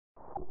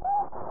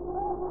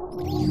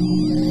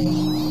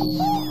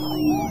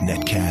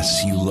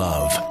Netcasts you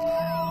love.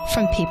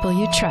 From people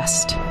you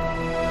trust.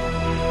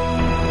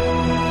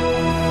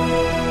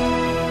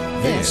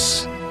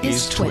 This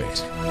is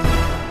Twit.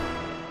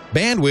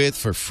 Bandwidth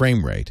for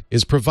frame rate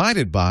is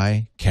provided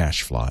by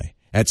CacheFly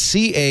at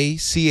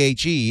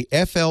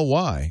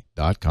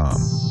CACHEFLY.com.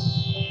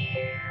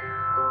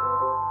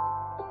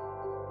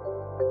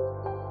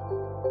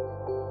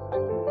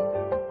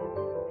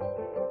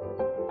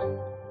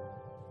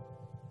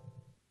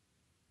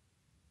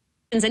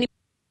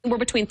 Anywhere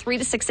between 3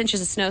 to 6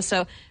 inches of snow,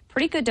 so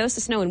pretty good dose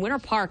of snow in Winter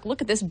Park.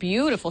 Look at this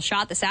beautiful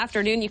shot this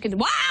afternoon. You can,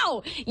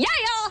 wow, yeah,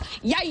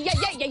 yeah, yeah, yeah,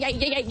 yeah, yeah, yeah,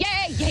 yeah,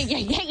 yeah, yeah,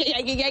 yeah, yeah,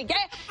 yeah,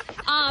 yeah,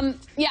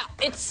 yeah.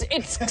 It's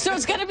so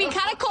it's gonna be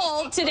kind of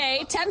cold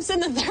today. Temps in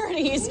the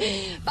 30s.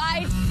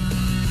 Bye.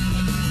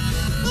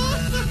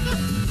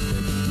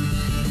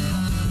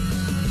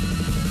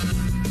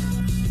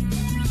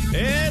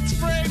 It's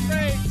Frame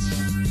Rate.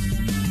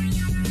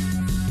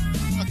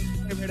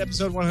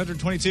 Episode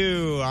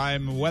 122.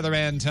 I'm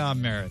Weatherman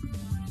Tom Merritt.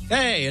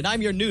 Hey, and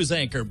I'm your news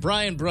anchor,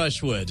 Brian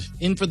Brushwood,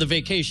 in for the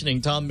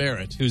vacationing Tom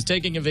Merritt, who's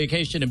taking a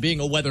vacation and being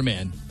a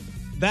weatherman.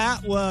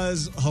 That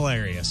was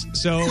hilarious.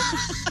 So,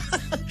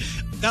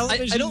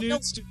 television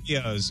news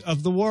studios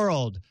of the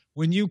world,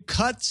 when you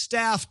cut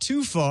staff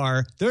too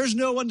far, there's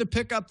no one to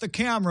pick up the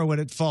camera when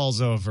it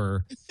falls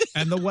over,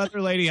 and the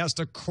weather lady has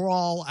to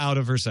crawl out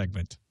of her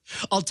segment.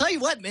 I'll tell you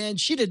what, man,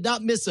 she did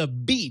not miss a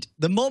beat.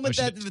 The moment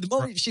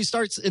she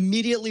starts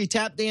immediately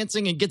tap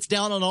dancing and gets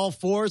down on all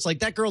fours, like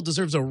that girl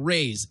deserves a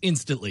raise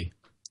instantly.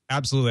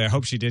 Absolutely. I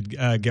hope she did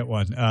get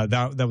one.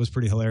 That was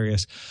pretty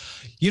hilarious.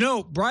 You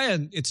know,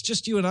 Brian, it's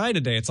just you and I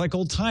today. It's like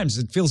old times.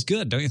 It feels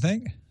good, don't you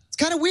think? It's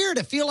kind of weird.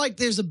 I feel like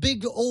there's a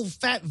big old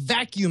fat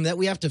vacuum that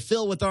we have to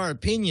fill with our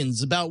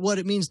opinions about what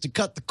it means to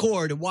cut the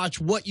cord and watch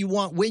what you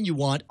want when you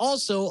want.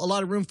 Also, a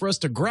lot of room for us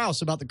to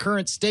grouse about the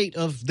current state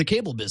of the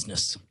cable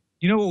business.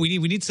 You know what we need?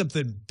 We need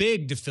something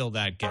big to fill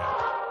that gap.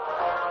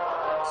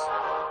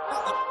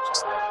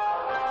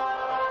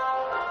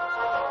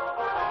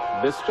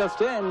 This just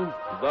in,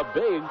 the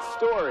big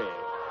story.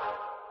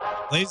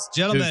 Ladies and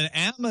gentlemen,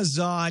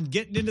 Amazon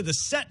getting into the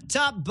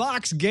set-top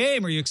box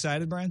game. Are you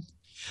excited, Brian?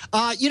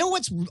 You know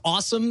what's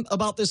awesome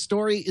about this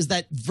story is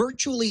that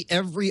virtually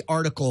every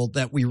article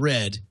that we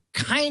read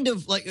kind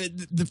of like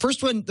the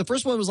first one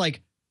was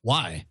like,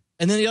 why?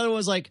 And then the other one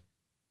was like,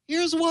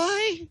 here's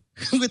why,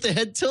 with the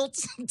head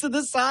tilts to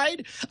the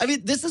side. I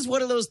mean, this is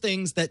one of those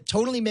things that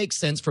totally makes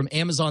sense from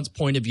Amazon's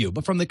point of view.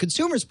 But from the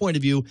consumer's point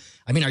of view,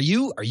 I mean, are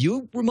you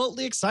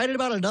remotely excited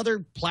about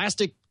another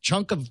plastic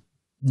chunk of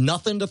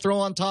nothing to throw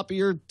on top of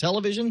your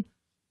television?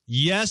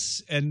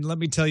 Yes, and let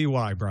me tell you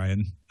why,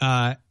 Brian.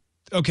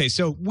 Okay,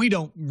 so we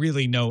don't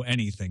really know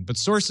anything, but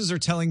sources are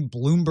telling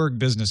Bloomberg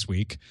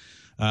Businessweek,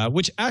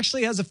 which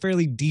actually has a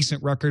fairly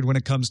decent record when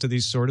it comes to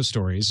these sort of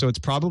stories, so it's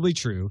probably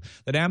true,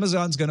 that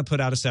Amazon's going to put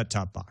out a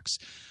set-top box.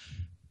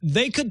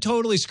 They could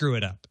totally screw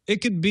it up. It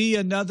could be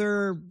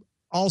another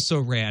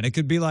also-ran. It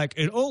could be like,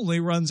 it only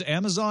runs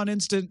Amazon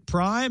Instant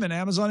Prime and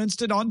Amazon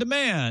Instant On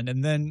Demand,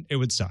 and then it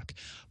would suck.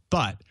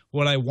 But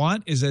what I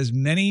want is as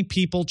many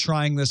people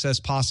trying this as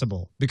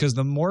possible, because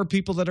the more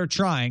people that are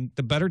trying,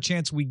 the better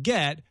chance we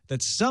get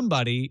that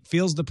somebody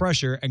feels the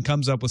pressure and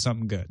comes up with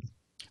something good.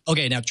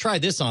 Okay, now try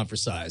this on for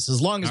size.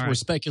 As long as we're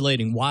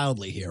speculating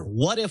wildly here,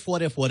 what if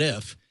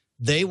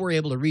they were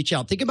able to reach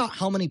out? Think about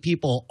how many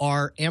people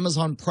are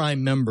Amazon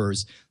Prime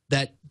members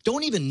that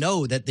don't even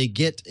know that they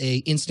get a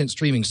instant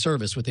streaming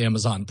service with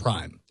Amazon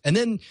Prime. And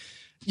then,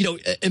 you know,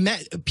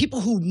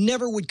 people who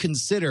never would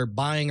consider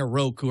buying a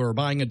Roku or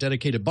buying a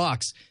dedicated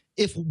box,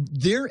 if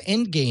their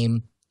end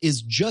game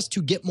is just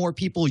to get more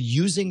people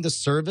using the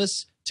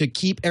service to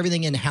keep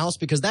everything in-house,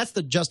 because that's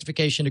the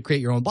justification to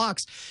create your own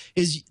box,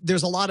 is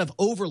there's a lot of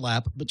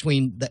overlap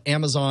between the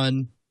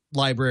Amazon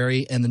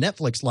library and the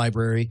Netflix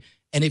library.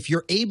 And if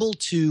you're able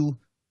to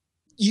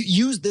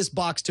use this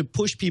box to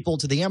push people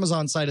to the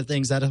Amazon side of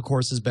things, that, of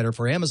course, is better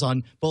for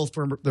Amazon, both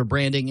for their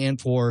branding and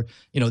for,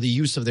 you know, the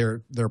use of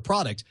their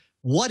product.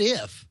 What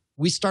if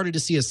we started to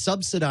see a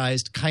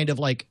subsidized kind of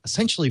like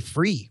essentially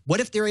free?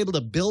 What if they're able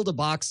to build a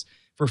box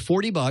for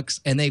 $40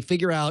 and they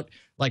figure out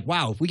like,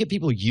 wow, if we get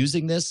people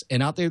using this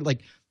and out there,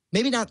 like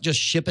maybe not just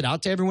ship it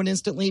out to everyone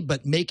instantly,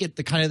 but make it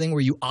the kind of thing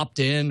where you opt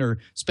in or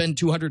spend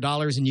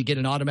 $200 and you get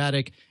an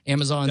automatic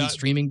Amazon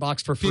streaming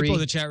box for free. People in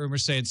the chat room are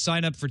saying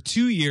sign up for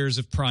 2 years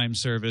of Prime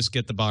service,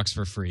 get the box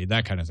for free,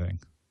 that kind of thing.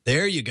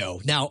 There you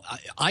go. Now,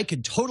 I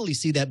could totally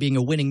see that being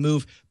a winning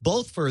move,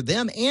 both for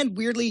them and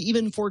weirdly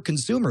even for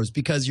consumers,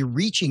 because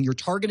you're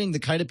targeting the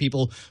kind of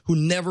people who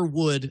never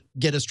would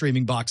get a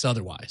streaming box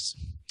otherwise.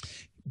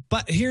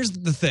 But here's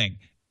the thing.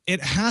 It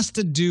has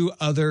to do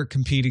other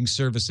competing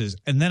services.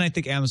 And then I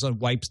think Amazon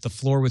wipes the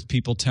floor with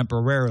people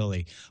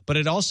temporarily. But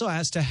it also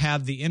has to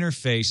have the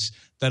interface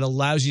that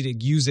allows you to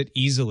use it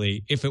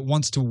easily if it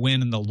wants to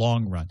win in the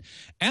long run.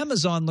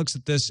 Amazon looks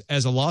at this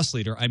as a loss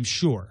leader, I'm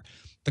sure.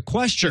 The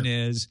question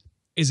is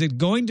it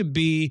going to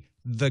be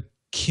the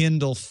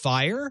Kindle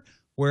Fire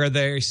where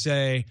they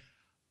say,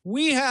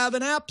 we have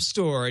an app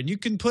store and you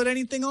can put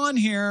anything on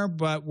here,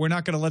 but we're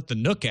not going to let the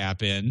Nook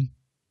app in,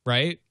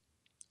 right?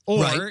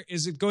 Or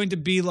is it going to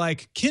be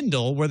like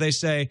Kindle where they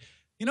say,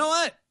 you know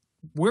what?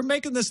 We're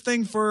making this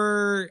thing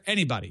for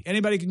anybody.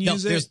 Anybody can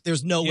use it.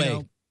 There's no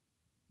way.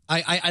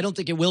 I don't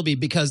think it will be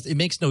because it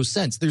makes no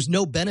sense. There's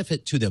no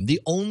benefit to them.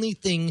 The only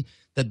thing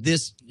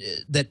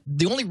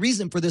the only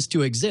reason for this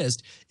to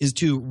exist is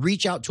to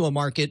reach out to a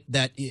market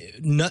that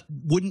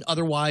wouldn't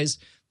otherwise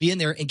be in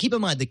there. And keep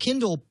in mind, the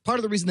Kindle, part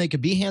of the reason they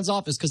could be hands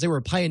off is because they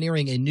were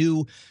pioneering a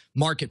new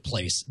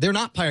marketplace. They're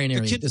not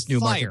pioneering this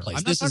new marketplace.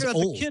 I'm not talking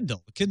about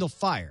the Kindle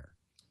Fire.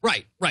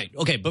 Right.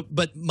 Okay,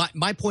 but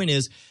my point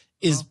is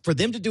for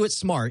them to do it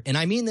smart, and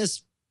I mean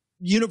this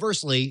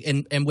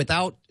universally and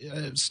without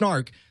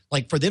snark.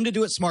 Like, for them to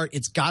do it smart,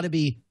 it's got to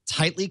be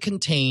tightly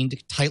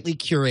contained, tightly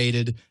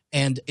curated,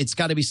 and it's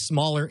got to be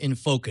smaller in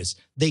focus.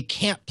 They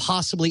can't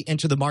possibly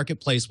enter the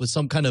marketplace with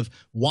some kind of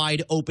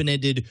wide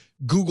open-ended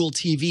Google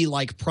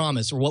TV-like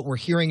promise or what we're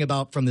hearing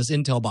about from this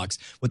Intel box.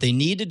 What they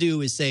need to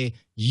do is say,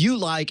 you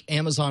like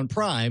Amazon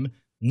Prime.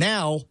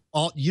 Now,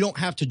 you don't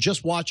have to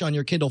just watch on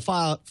your Kindle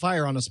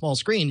Fire on a small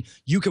screen.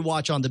 You can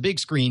watch on the big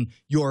screen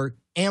your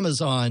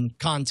Amazon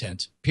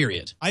content,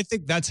 period. I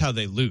think that's how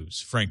they lose,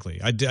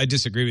 frankly. I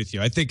disagree with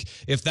you. I think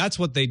if that's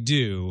what they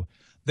do,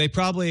 they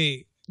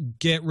probably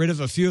get rid of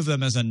a few of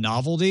them as a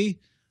novelty,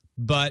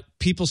 but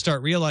people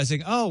start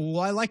realizing, oh, well,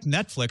 I like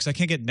Netflix. I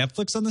can't get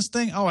Netflix on this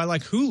thing. Oh, I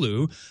like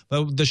Hulu,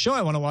 but the show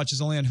I want to watch is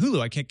only on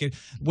Hulu. I can't get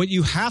 – what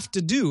you have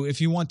to do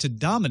if you want to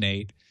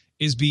dominate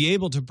is be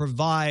able to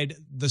provide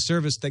the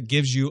service that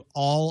gives you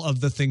all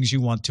of the things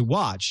you want to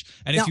watch.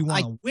 And if you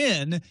want to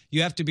win,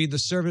 you have to be the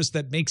service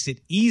that makes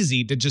it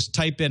easy to just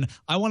type in,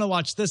 I want to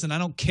watch this, and I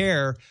don't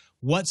care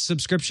what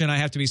subscription I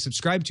have to be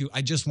subscribed to.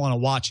 I just want to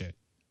watch it.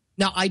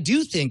 Now, I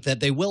do think that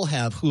they will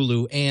have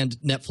Hulu and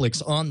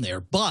Netflix on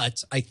there,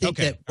 but I think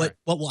that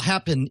what will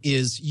happen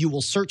is you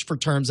will search for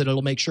terms and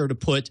it'll make sure to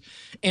put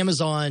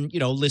Amazon,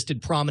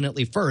 listed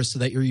prominently first so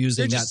that you're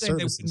using that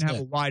service. They wouldn't have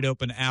a wide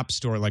open app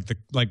store like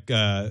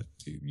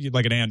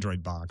an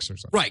Android box or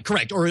something. Right,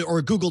 correct.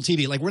 Or Google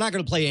TV. Like, we're not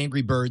going to play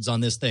Angry Birds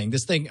on this thing.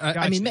 This thing,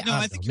 I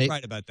think you're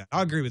right about that.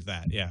 I'll agree with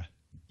that. Yeah.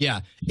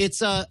 Yeah,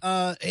 it's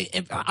I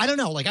don't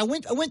know. Like, I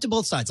went to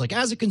both sides. Like,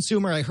 as a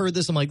consumer, I heard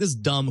this. I'm like, this is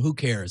dumb. Who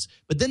cares?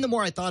 But then the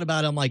more I thought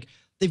about it, I'm like,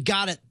 they've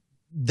got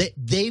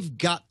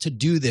to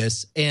do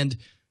this, and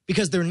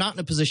because they're not in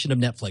a position of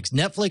Netflix.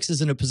 Netflix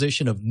is in a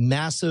position of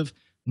massive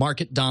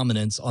market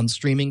dominance on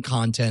streaming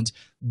content.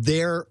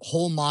 Their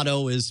whole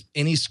motto is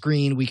any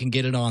screen we can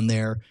get it on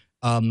there.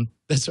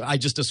 I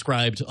just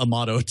described a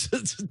motto to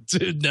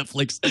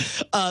Netflix,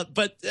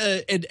 but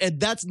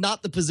that's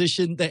not the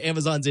position that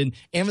Amazon's in.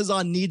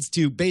 Amazon needs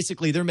to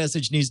basically, their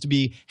message needs to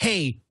be,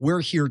 "Hey,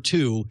 we're here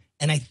too."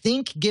 And I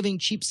think giving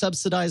cheap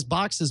subsidized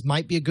boxes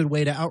might be a good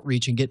way to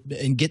outreach and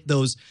get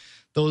those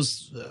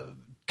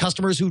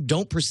customers who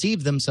don't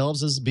perceive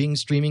themselves as being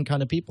streaming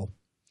kind of people.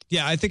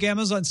 Yeah, I think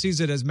Amazon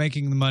sees it as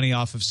making the money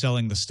off of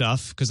selling the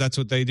stuff because that's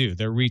what they do.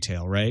 They're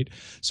retail, right?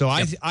 So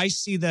I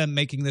see them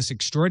making this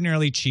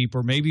extraordinarily cheap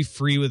or maybe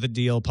free with a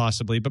deal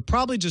possibly, but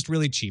probably just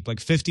really cheap, like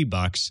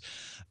 $50.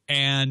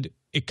 And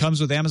it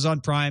comes with Amazon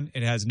Prime.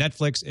 It has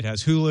Netflix. It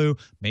has Hulu.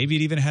 Maybe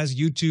it even has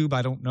YouTube.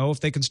 I don't know if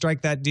they can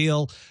strike that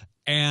deal.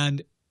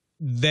 And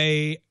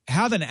they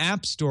have an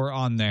app store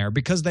on there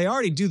because they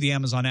already do the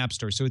Amazon App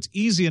Store. So it's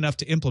easy enough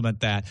to implement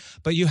that.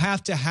 But you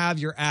have to have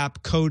your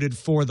app coded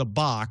for the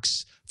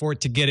box for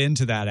it to get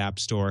into that app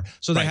store.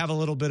 So they have a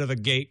little bit of a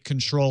gate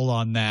control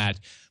on that.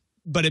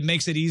 But it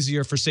makes it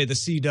easier for, say, the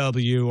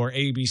CW or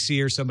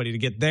ABC or somebody to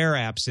get their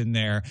apps in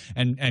there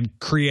and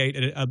create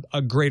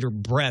a greater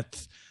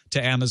breadth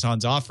to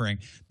Amazon's offering.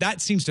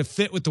 That seems to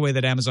fit with the way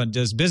that Amazon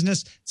does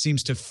business,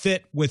 seems to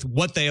fit with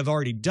what they have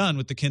already done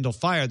with the Kindle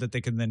Fire that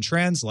they can then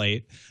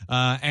translate,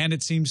 and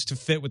it seems to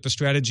fit with the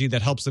strategy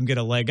that helps them get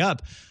a leg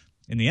up.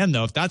 In the end,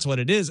 though, if that's what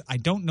it is, I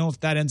don't know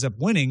if that ends up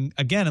winning,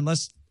 again,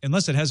 unless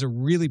it has a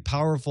really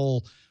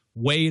powerful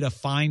way to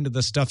find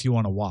the stuff you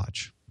want to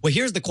watch. Well,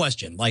 here's the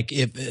question. Like,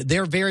 if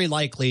they're very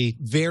likely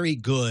very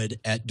good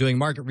at doing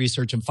market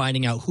research and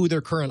finding out who their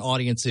current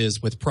audience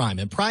is with Prime.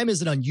 And Prime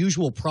is an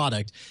unusual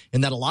product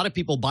in that a lot of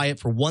people buy it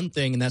for one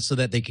thing, and that's so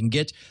that they can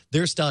get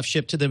their stuff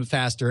shipped to them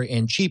faster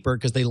and cheaper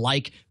because they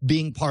like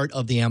being part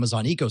of the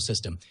Amazon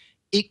ecosystem.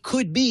 It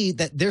could be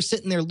that they're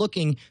sitting there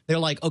looking, they're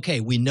like, okay,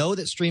 we know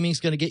that streaming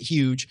is going to get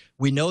huge.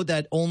 We know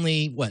that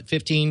only,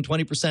 15,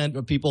 20%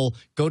 of people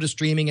go to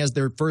streaming as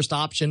their first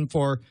option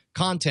for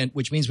content,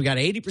 which means we got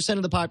 80%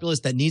 of the populace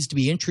that needs to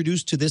be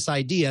introduced to this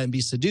idea and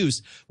be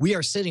seduced. We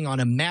are sitting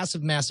on a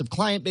massive, massive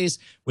client base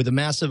with a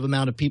massive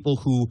amount of people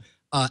who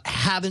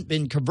haven't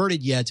been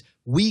converted yet.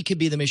 We could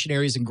be the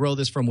missionaries and grow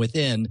this from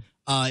within.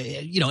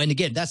 And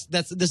again,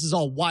 this is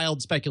all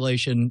wild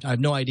speculation. I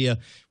have no idea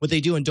what they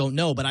do and don't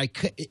know. But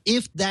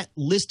if that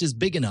list is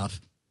big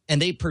enough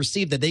and they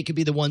perceive that they could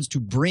be the ones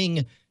to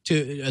bring to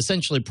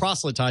essentially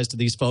proselytize to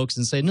these folks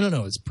and say,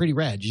 no, it's pretty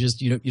rad.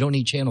 You don't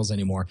need channels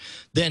anymore.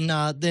 Then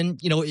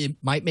it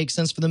might make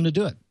sense for them to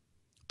do it.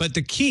 But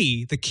the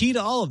key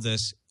to all of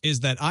this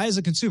is that I, as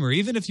a consumer,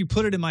 even if you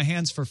put it in my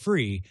hands for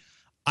free,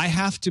 I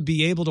have to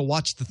be able to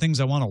watch the things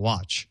I want to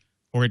watch,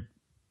 or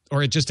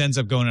it just ends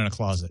up going in a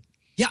closet.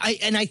 Yeah,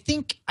 I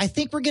think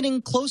we're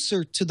getting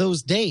closer to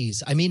those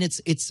days. I mean,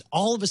 it's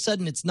all of a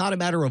sudden it's not a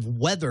matter of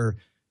whether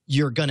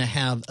you're going to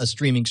have a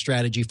streaming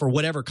strategy for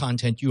whatever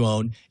content you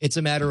own. It's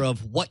a matter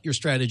of what your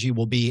strategy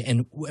will be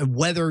and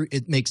whether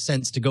it makes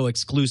sense to go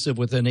exclusive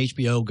with an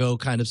HBO Go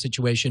kind of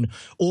situation,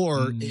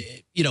 or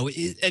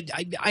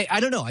I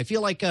don't know. I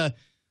feel like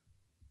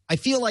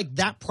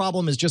that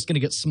problem is just going to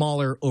get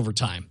smaller over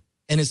time,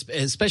 and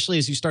especially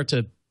as you start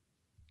to.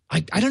 I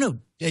don't know.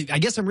 I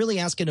guess I'm really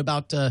asking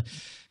about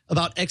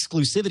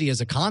exclusivity as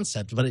a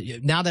concept, but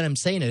now that I'm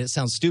saying it, it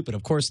sounds stupid.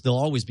 Of course, there'll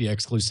always be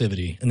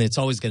exclusivity, and it's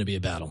always going to be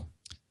a battle.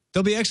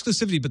 There'll be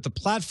exclusivity, but the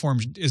platform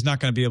is not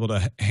going to be able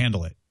to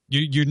handle it.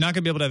 You're not going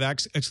to be able to have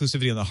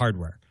exclusivity on the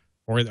hardware,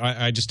 or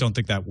I just don't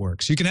think that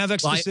works. You can have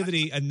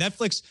exclusivity, and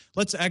Netflix.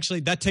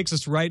 That takes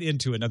us right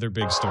into another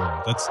big story.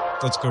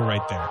 Let's go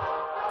right there.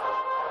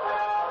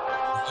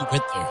 You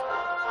went there.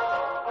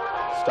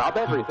 Stop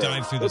everything.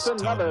 Dive through It's this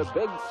another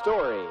television. big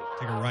story.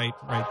 Take a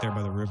right there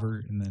by the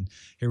river, and then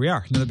here we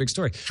are, another big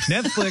story.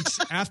 Netflix,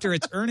 after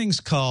its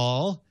earnings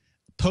call,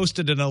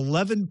 posted an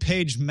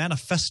 11-page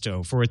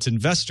manifesto for its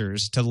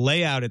investors to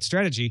lay out its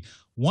strategy.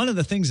 One of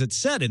the things it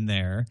said in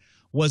there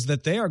was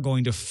that they are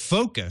going to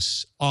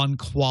focus on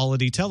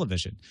quality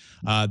television.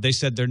 They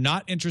said they're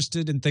not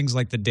interested in things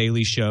like The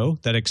Daily Show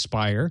that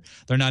expire.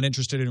 They're not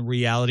interested in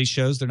reality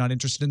shows. They're not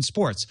interested in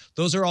sports.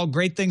 Those are all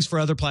great things for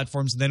other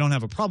platforms, and they don't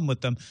have a problem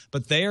with them,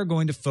 but they are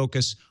going to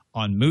focus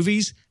on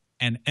movies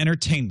and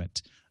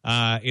entertainment.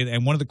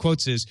 And one of the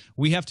quotes is,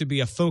 "We have to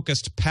be a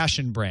focused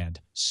passion brand.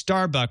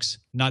 Starbucks,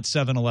 not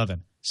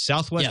 7-Eleven.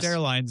 Southwest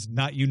Airlines,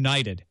 not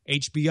United.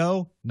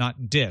 HBO,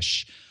 not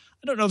Dish."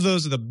 I don't know if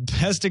those are the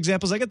best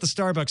examples. I get the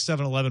Starbucks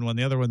 7-Eleven one.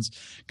 The other one's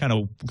kind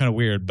of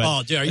weird.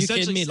 But dude, are you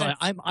kidding me? Like,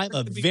 I'm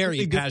a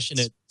very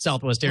passionate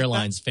Southwest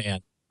Airlines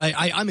fan.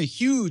 I'm a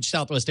huge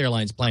Southwest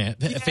Airlines fan.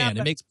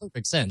 It makes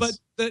perfect sense.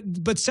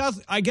 But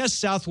I guess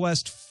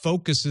Southwest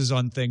focuses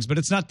on things, but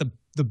it's not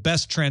the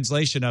best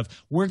translation of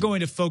we're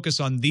going to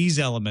focus on these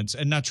elements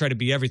and not try to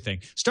be everything.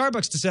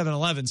 Starbucks to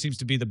 7-Eleven seems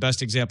to be the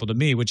best example to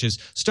me, which is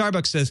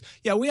Starbucks says,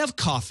 yeah, we have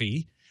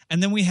coffee,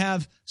 and then we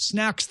have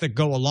snacks that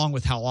go along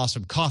with how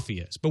awesome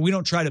coffee is, but we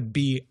don't try to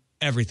be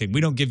everything.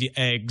 We don't give you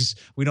eggs.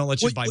 We don't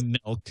let you buy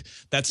milk.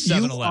 That's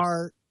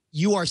 7-Eleven.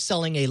 You are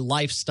selling a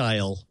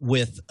lifestyle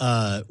with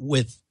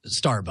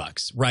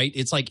Starbucks, right?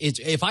 It's like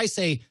if I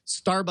say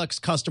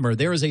Starbucks customer,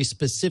 there is a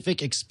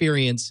specific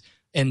experience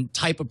and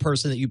type of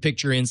person that you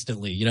picture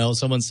instantly. You know,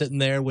 someone sitting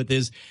there with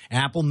his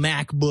Apple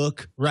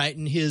MacBook,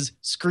 writing his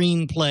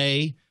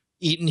screenplay,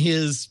 eating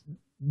his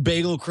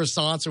bagel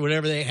croissants or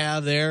whatever they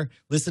have there,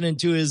 listening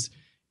to his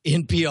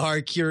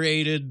NPR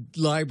curated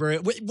library,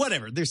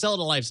 whatever. They're selling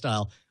a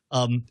lifestyle.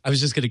 I was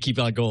just going to keep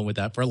on going with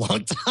that for a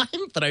long time,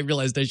 but I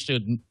realized I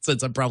shouldn't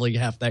since I'm probably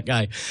half that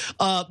guy.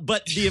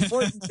 But the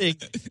important thing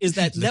is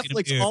that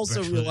Netflix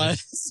also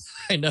realized,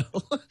 I know,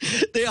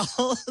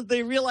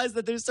 they realize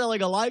that they're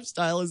selling a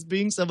lifestyle as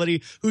being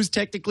somebody who's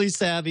technically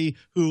savvy,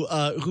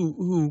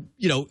 who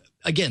you know,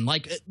 again,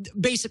 like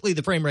basically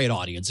the frame rate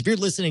audience. If you're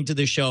listening to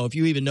this show, if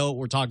you even know what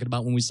we're talking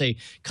about when we say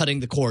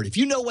cutting the cord, if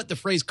you know what the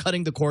phrase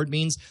cutting the cord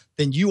means,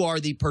 then you are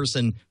the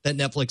person that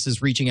Netflix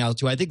is reaching out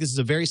to. I think this is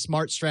a very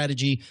smart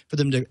strategy for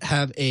them to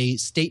have a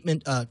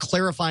statement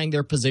clarifying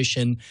their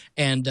position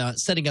and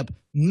setting up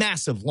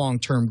massive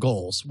long-term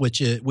goals,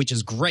 which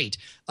is great.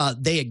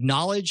 They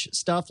acknowledge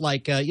stuff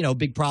like,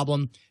 big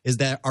problem is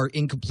that our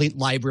incomplete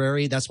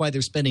library. That's why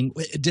they're spending,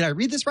 did I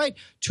read this right?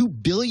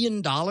 $2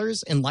 billion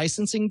in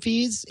licensing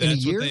fees in a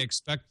year? What they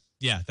expect.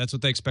 Yeah, that's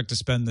what they expect to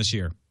spend this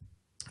year.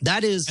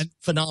 That is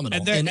phenomenal.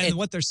 And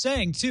what they're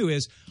saying, too,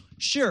 is,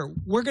 sure,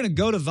 we're going to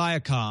go to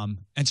Viacom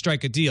and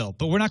strike a deal,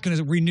 but we're not going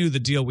to renew the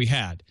deal we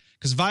had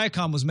because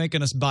Viacom was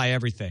making us buy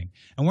everything.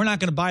 And we're not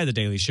going to buy The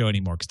Daily Show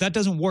anymore because that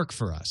doesn't work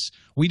for us.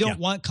 We don't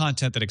want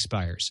content that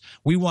expires.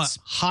 We want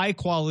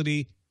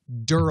high-quality,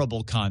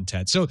 durable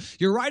content. So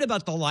you're right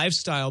about the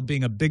lifestyle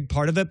being a big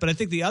part of it, but I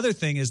think the other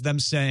thing is them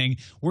saying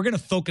we're going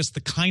to focus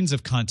the kinds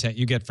of content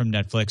you get from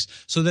Netflix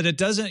so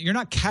that you're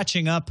not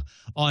catching up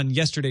on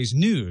yesterday's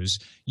news.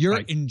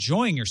 You're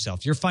enjoying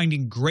yourself. You're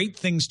finding great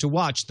things to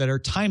watch that are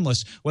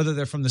timeless, whether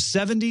they're from the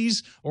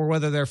 70s or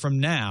whether they're from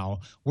now.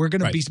 We're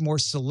going to be more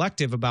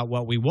selective about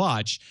what we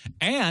watch.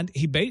 And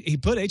he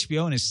put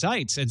HBO in his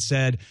sights and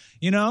said,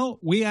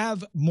 we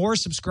have more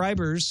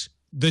subscribers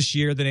this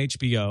year than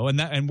HBO,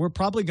 and we're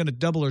probably going to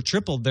double or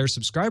triple their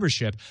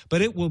subscribership,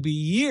 but it will be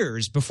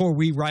years before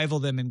we rival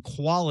them in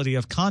quality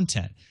of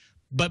content.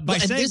 But by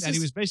saying that, he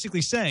was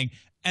basically saying,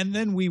 and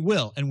then we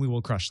will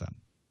crush them.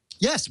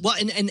 Yes, well,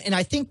 and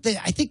I think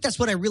that's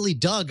what I really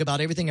dug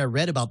about everything I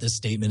read about this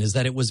statement is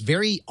that it was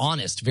very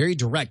honest, very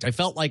direct. I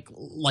felt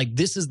like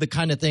this is the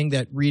kind of thing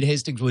that Reed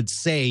Hastings would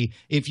say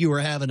if you were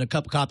having a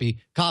cup of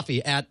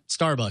coffee at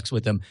Starbucks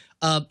with him.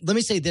 Let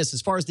me say this: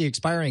 as far as the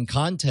expiring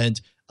content,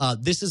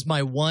 this is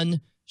my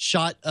one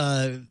shot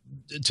to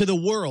the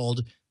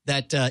world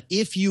that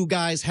if you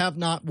guys have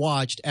not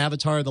watched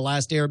Avatar: The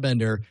Last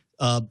Airbender,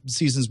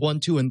 seasons 1,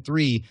 2, and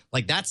 3,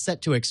 like that's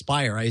set to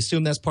expire. I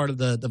assume that's part of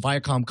the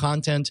Viacom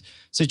content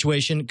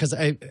situation because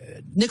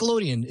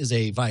Nickelodeon is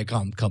a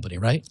Viacom company,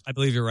 right? I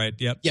believe you're right.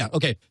 Yep. Yeah.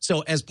 Okay.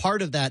 So as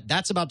part of that,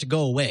 that's about to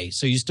go away.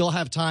 So you still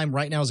have time.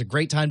 Right now is a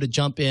great time to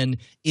jump in.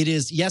 It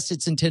is, yes,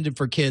 it's intended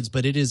for kids,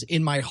 but it is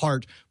in my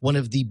heart one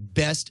of the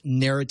best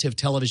narrative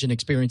television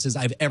experiences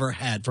I've ever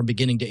had from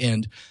beginning to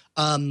end.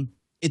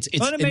 It's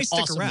but it may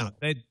stick awesome around.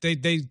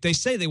 They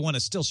say they want to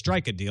still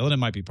strike a deal, and it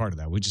might be part of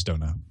that. We just don't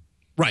know.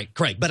 Right,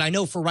 correct. But I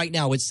know for right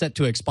now it's set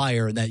to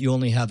expire and that you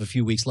only have a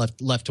few weeks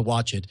left to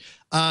watch it.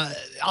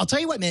 I'll tell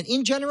you what, man.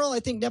 In general, I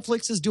think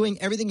Netflix is doing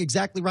everything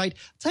exactly right.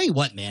 I'll tell you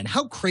what, man.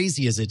 How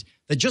crazy is it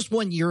that just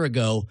 1 year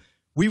ago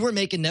we were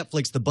making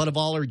Netflix the butt of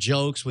all our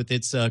jokes with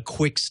its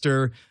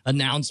Quickster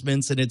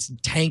announcements and its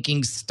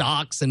tanking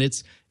stocks and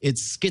its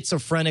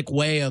schizophrenic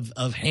way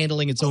of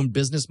handling its own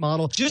business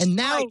model. Just and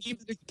now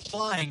even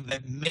implying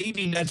that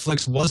maybe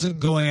Netflix wasn't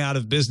going out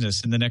of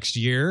business in the next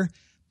year.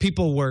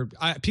 People in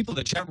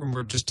the chat room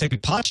were just taking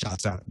pot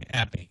shots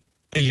at me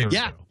a year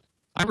ago.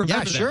 I remember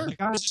that. Sure. Like,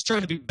 I was just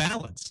trying to be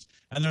balanced.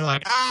 And they're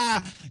like,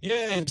 yeah,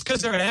 it's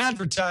because they're an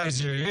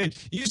advertiser.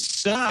 You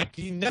suck.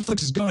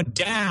 Netflix is going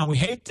down. We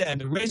hate them.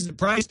 They're raising the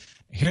price.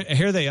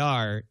 Here they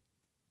are,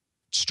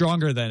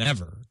 stronger than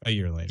ever a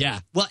year later. Yeah.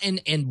 Well,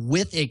 and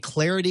with a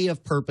clarity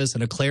of purpose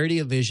and a clarity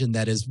of vision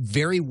that is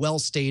very well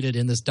stated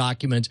in this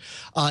document.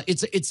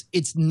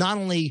 It's not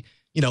only,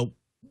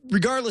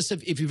 regardless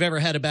of if you've ever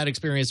had a bad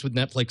experience with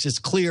Netflix, it's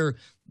clear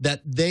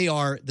that they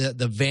are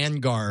the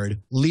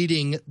vanguard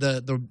leading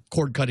the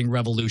cord-cutting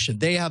revolution.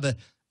 They have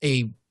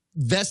a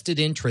vested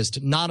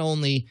interest not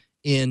only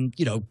in,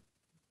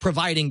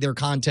 providing their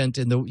content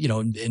and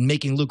and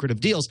making lucrative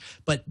deals,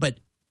 but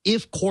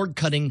if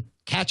cord-cutting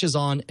catches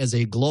on as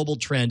a global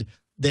trend,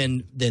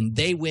 then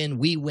they win,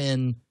 we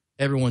win,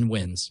 everyone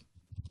wins.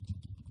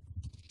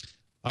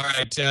 All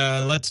right,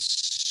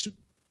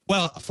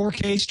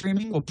 4K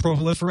streaming will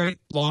proliferate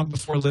long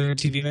before linear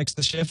TV makes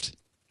the shift.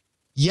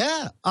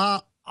 Yeah.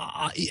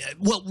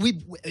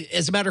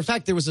 As a matter of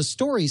fact, there was a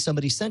story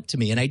somebody sent to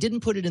me, and I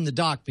didn't put it in the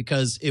doc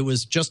because it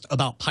was just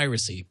about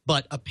piracy.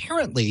 But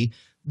apparently,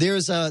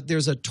 there's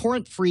a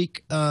Torrent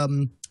Freak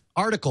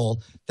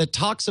article that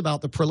talks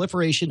about the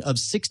proliferation of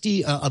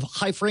of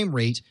high frame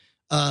rate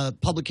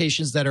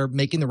publications that are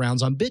making the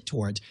rounds on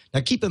BitTorrent.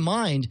 Now, keep in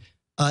mind,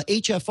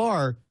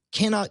 HFR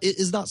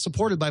is not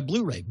supported by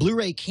Blu-ray.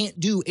 Blu-ray can't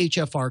do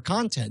HFR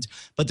content,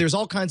 but there's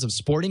all kinds of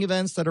sporting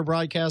events that are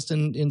broadcast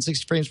in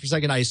 60 frames per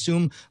second. I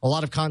assume a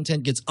lot of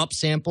content gets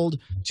upsampled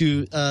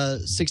to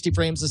 60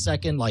 frames a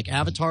second, like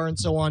Avatar and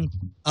so on.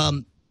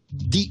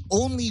 The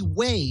only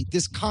way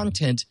this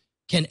content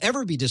can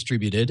ever be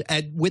distributed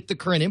with the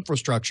current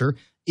infrastructure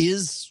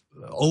is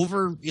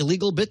over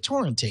illegal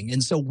BitTorrenting.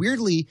 And so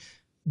weirdly,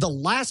 the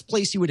last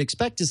place you would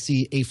expect to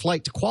see a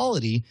flight to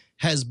quality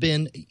has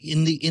been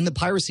in the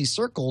piracy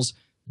circles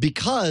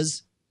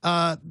because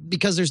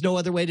there's no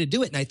other way to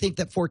do it. And I think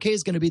that 4K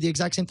is going to be the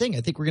exact same thing.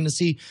 I think we're going to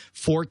see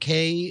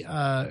 4K,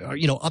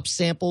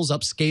 upsamples,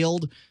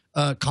 upscaled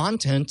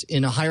content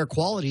in a higher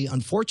quality,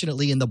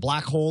 unfortunately, in the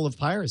black hole of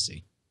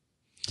piracy.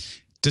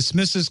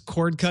 Dismisses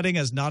cord cutting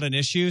as not an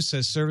issue,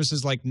 says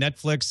services like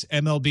Netflix,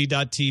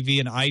 MLB.TV,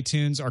 and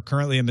iTunes are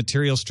currently a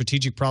material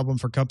strategic problem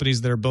for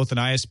companies that are both an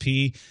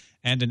ISP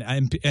and an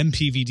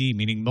MPVD,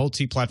 meaning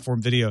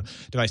multi-platform video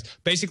device.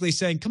 Basically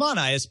saying, come on,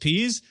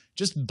 ISPs,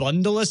 just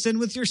bundle us in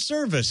with your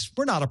service.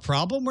 We're not a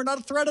problem. We're not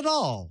a threat at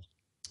all.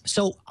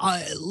 So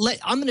I'm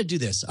going to do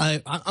this.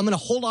 I'm going to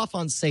hold off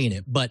on saying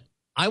it, but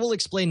I will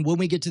explain when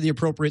we get to the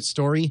appropriate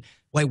story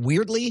why,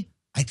 weirdly,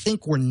 I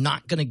think we're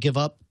not going to give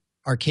up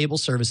our cable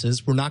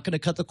services. We're not going to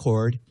cut the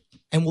cord,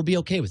 and we'll be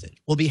okay with it.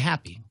 We'll be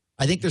happy.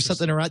 I think there's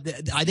something around.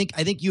 I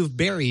think you've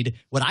buried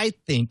what I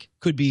think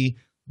could be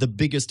the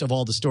biggest of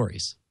all the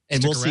stories.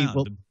 And we'll see.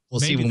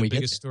 We'll see when we get there. The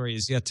biggest story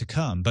is yet to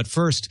come. But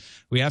first,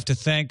 we have to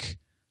thank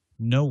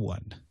no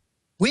one.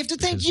 We have to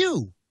thank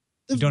you.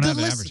 You don't have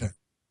an advertiser.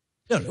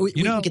 No, we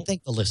can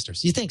thank the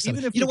listeners. You think so?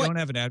 Even if you don't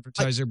have an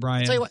advertiser,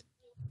 Brian, tell you what,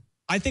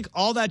 I think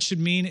all that should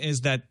mean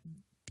is that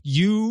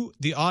you,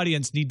 the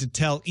audience, need to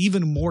tell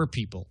even more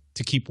people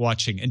to keep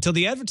watching until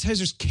the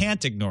advertisers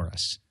can't ignore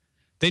us.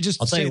 They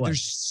just say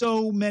there's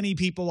so many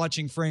people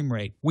watching Frame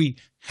Rate. We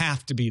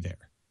have to be there.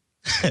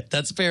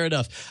 That's fair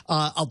enough.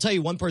 I'll tell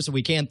you one person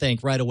we can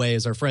thank right away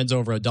is our friends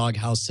over at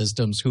Doghouse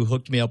Systems, who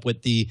hooked me up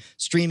with the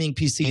streaming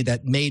PC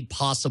that made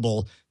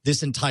possible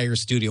this entire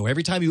studio.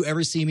 Every time you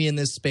ever see me in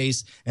this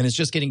space, and it's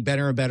just getting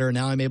better and better.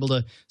 Now I'm able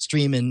to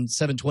stream in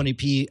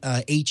 720p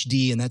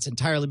HD, and that's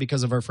entirely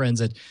because of our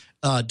friends at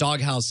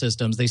Doghouse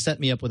Systems. They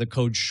set me up with a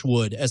code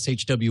SHWOOD,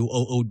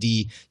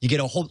 SHWOOD. You get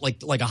a whole like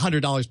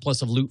 $100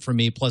 plus of loot from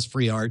me, plus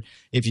free art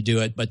if you do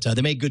it. But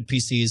they make good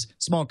PCs.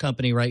 Small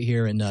company right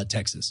here in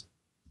Texas.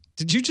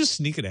 Did you just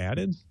sneak it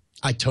added?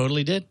 I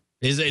totally did.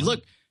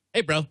 Look,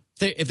 hey, bro,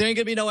 if there ain't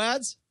going to be no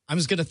ads, I'm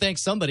just going to thank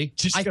somebody.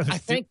 I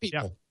thank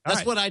people. Yeah.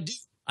 That's what I do.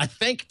 I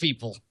thank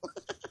people.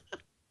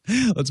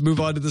 Let's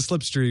move on to the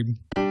slipstream.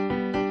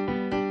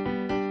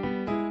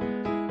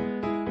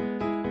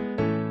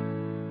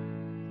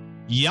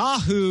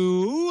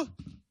 Yahoo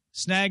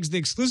snags the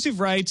exclusive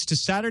rights to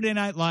Saturday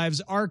Night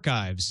Live's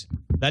archives.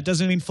 That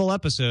doesn't mean full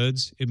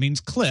episodes. It means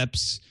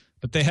clips.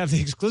 But they have the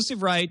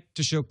exclusive right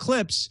to show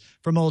clips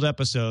from old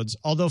episodes,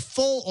 although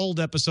full old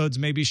episodes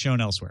may be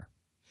shown elsewhere.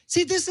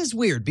 See, this is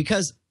weird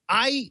because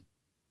I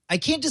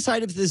can't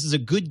decide if this is a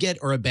good get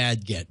or a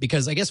bad get,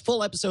 because I guess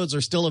full episodes are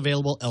still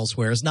available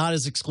elsewhere. It's not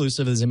as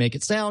exclusive as they make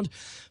it sound.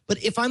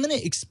 But if I'm going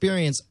to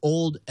experience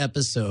old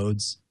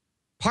episodes,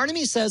 part of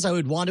me says I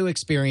would want to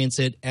experience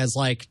it as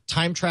like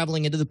time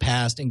traveling into the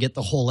past and get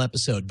the whole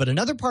episode. But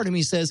another part of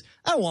me says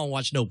I don't want to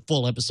watch no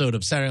full episode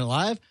of Saturday Night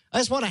Live. I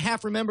just want to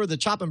half remember the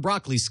Chop and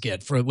Broccoli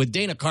skit with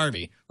Dana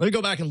Carvey. Let me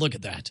go back and look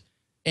at that.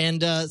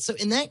 And so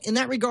in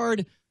that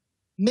regard,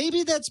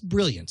 maybe that's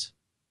brilliant.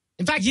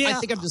 In fact, I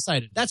think I've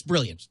decided that's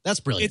brilliant. That's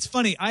brilliant. It's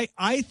funny.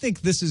 I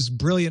think this is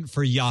brilliant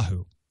for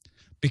Yahoo,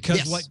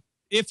 because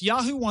if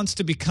Yahoo wants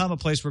to become a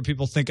place where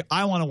people think,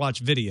 I want to watch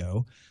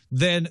video,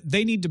 then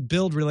they need to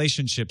build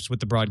relationships with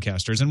the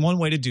broadcasters. And one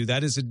way to do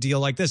that is a deal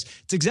like this.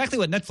 It's exactly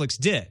what Netflix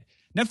did.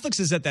 Netflix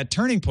is at that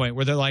turning point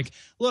where they're like,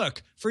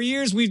 look, for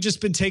years we've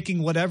just been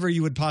taking whatever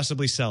you would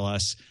possibly sell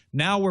us.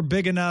 Now we're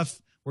big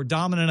enough, we're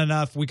dominant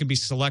enough, we can be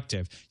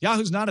selective.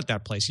 Yahoo's not at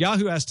that place.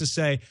 Yahoo has to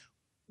say,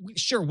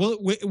 sure,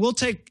 we'll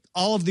take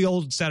all of the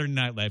old Saturday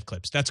Night Live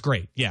clips. That's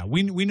great. Yeah,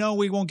 we know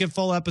we won't get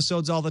full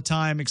episodes all the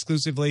time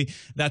exclusively.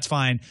 That's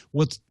fine.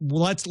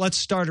 Let's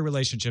start a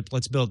relationship.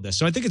 Let's build this.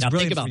 So I think it's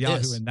brilliant for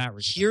Yahoo in that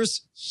regard.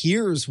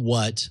 Here's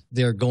what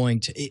they're going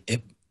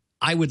to.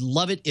 I would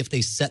love it if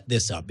they set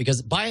this up,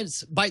 because by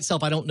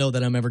itself, I don't know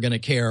that I'm ever going to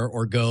care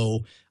or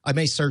go. I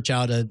may search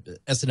out a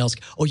SNL.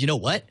 Oh, you know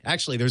what?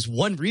 Actually, there's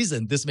one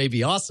reason this may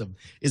be awesome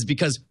is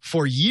because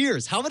for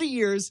years, how many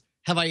years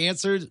have I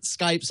answered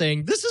Skype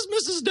saying, this is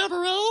Mrs.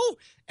 Devereaux?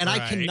 And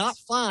I cannot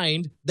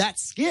find that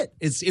skit.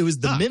 It was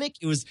the mimic.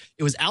 It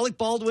was Alec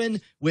Baldwin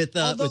with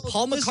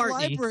Paul McCartney. This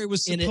library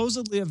was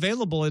supposedly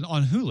available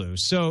on Hulu.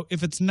 So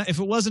if it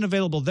wasn't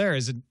available there,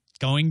 is it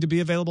going to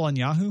be available on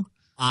Yahoo?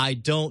 I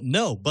don't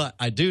know, but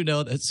I do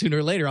know that sooner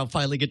or later I'll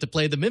finally get to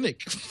play the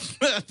mimic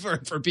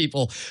for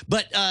people.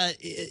 But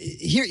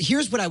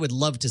here's what I would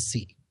love to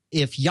see.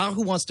 If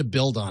Yahoo wants to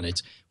build on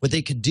it, what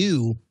they could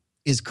do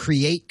is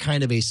create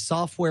kind of a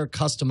software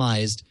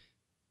customized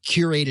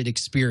curated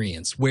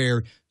experience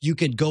where you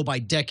could go by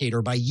decade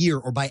or by year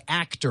or by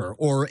actor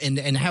and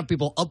have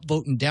people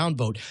upvote and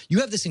downvote. You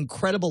have this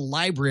incredible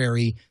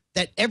library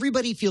that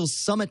everybody feels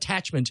some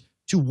attachment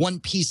to one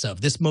piece of,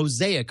 this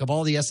mosaic of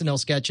all the SNL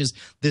sketches,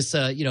 this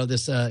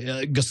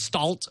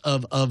gestalt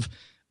of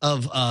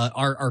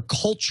our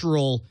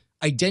cultural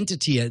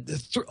identity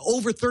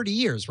over 30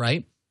 years,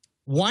 right?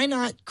 Why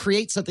not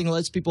create something that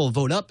lets people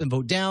vote up and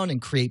vote down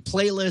and create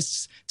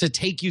playlists to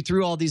take you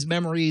through all these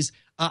memories?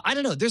 I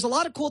don't know. There's a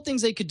lot of cool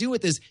things they could do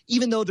with this,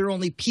 even though they're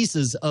only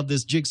pieces of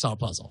this jigsaw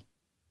puzzle.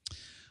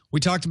 We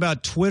talked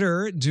about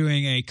Twitter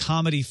doing a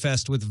comedy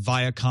fest with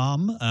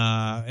Viacom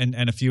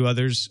and a few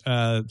others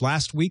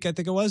last week, I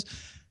think it was.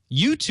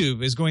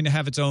 YouTube is going to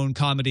have its own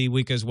comedy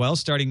week as well,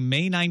 starting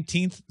May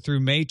 19th through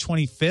May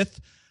 25th.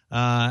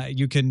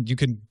 You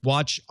can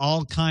watch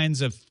all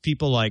kinds of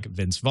people like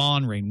Vince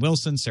Vaughn, Rainn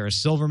Wilson, Sarah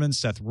Silverman,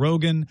 Seth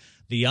Rogen,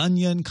 The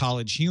Onion,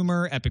 College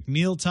Humor, Epic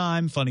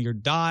Mealtime, Funny or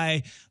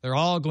Die. They're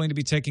all going to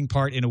be taking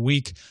part in a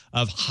week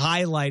of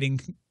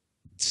highlighting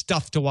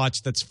stuff to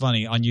watch that's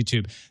funny on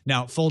YouTube.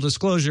 Now, full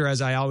disclosure,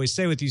 as I always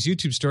say with these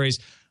YouTube stories,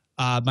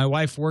 my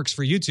wife works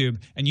for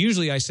YouTube, and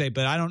usually I say,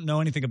 but I don't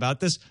know anything about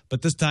this.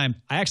 But this time,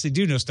 I actually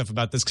do know stuff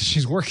about this because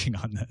she's working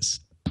on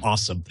this.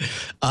 Awesome.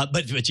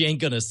 But you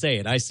ain't gonna say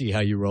it. I see how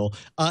you roll.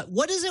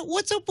 What is it?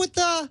 What's up with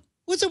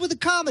the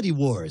comedy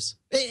wars?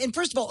 And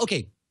first of all,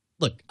 okay,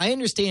 look, I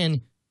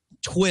understand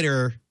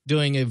Twitter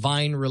doing a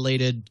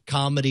Vine-related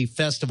comedy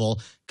festival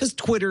because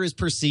Twitter is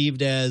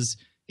perceived as,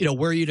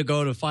 where are you to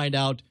go to find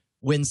out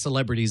when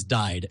celebrities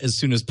died as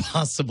soon as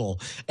possible.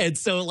 And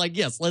so,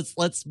 yes,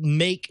 let's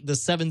make the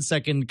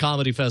 7-second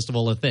comedy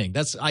festival a thing.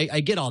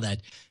 I get all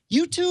that.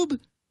 YouTube,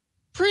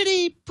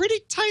 pretty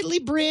tightly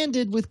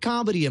branded with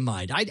comedy in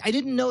mind. I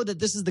didn't know that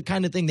this is the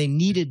kind of thing they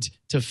needed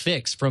to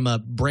fix from a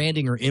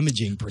branding or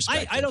imaging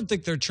perspective. I don't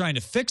think they're trying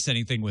to fix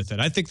anything with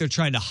it. I think they're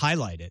trying to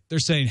highlight it. They're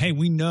saying, hey,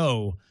 we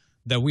know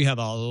that we have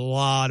a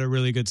lot of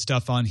really good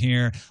stuff on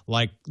here,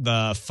 like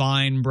the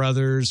Fine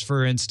Brothers,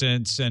 for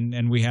instance,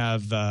 and we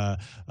have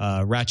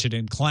Ratchet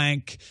and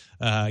Clank.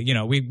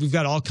 We've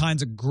got all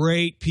kinds of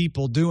great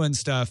people doing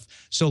stuff.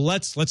 So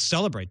let's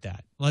celebrate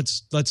that.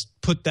 Let's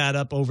put that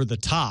up over the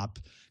top,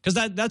 because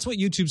that's what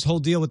YouTube's whole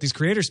deal with these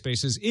creator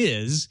spaces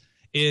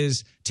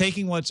is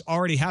taking what's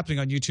already happening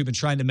on YouTube and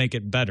trying to make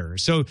it better.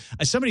 So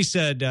as somebody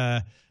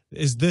said,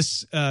 is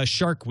this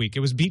Shark Week? It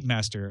was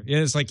Beatmaster.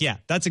 It's like, yeah,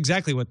 that's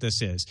exactly what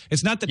this is.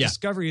 It's not that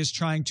Discovery is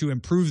trying to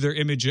improve their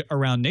image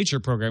around nature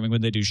programming when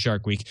they do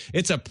Shark Week.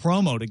 It's a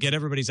promo to get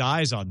everybody's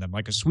eyes on them,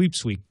 like a sweep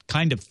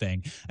kind of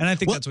thing. And I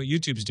think that's what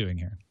YouTube's doing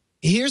here.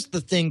 Here's the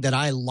thing that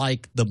I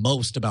like the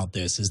most about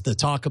this is the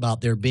talk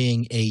about there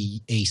being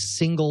a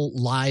single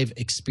live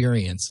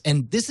experience.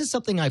 And this is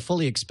something I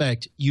fully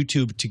expect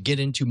YouTube to get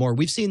into more.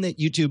 We've seen that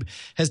YouTube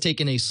has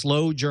taken a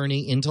slow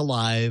journey into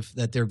live,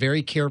 that they're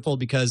very careful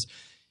because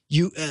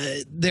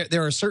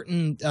there are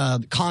certain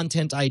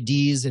content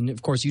IDs, and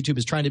of course YouTube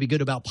is trying to be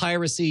good about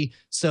piracy,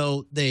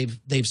 so they've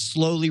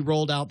slowly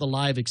rolled out the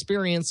live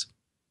experience.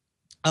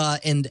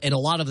 And a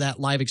lot of that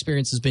live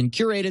experience has been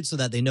curated so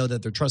that they know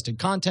that they're trusted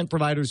content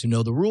providers who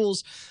know the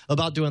rules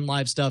about doing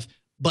live stuff.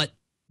 But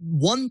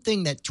one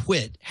thing that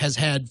Twit has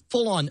had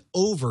full on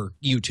over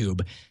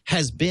YouTube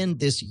has been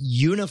this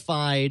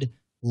unified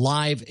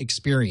live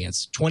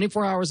experience.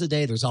 24 hours a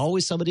day, there's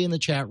always somebody in the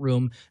chat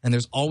room, and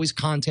there's always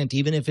content,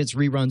 even if it's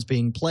reruns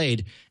being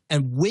played.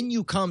 And when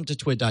you come to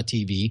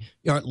twit.tv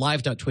or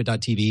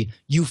live.twit.tv,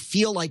 you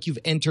feel like you've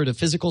entered a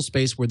physical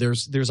space where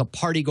there's a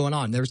party going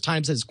on. There's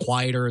times it's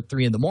quieter at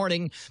 3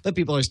 a.m, but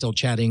people are still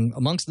chatting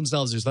amongst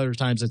themselves. There's other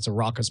times it's a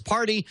raucous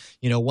party,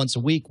 once a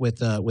week with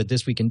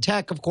This Week in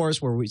Tech, of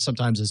course, where we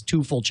sometimes has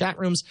 2 full chat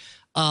rooms.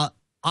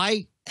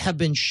 I have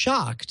been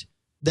shocked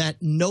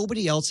that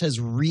nobody else has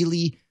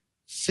really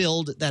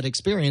filled that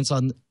experience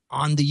on the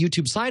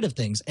YouTube side of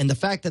things, and the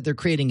fact that they're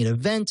creating an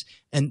event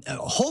and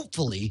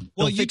hopefully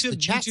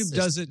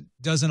YouTube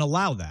doesn't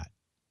allow that.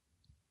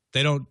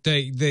 They don't.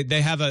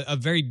 They have a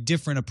very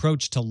different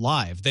approach to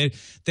live.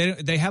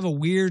 They have a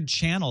weird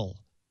channel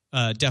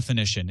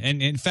definition.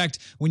 And in fact,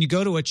 when you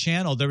go to a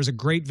channel, there was a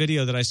great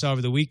video that I saw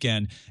over the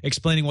weekend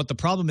explaining what the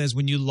problem is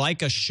when you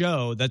like a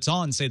show that's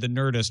on, say, The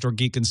Nerdist or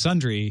Geek and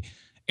Sundry.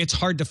 It's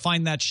hard to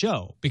find that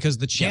show because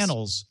the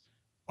channels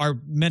are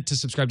meant to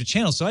subscribe to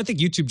channels. So I think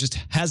YouTube just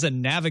has a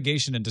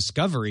navigation and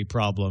discovery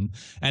problem,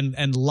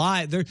 and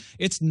live there.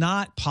 It's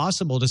not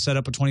possible to set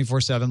up a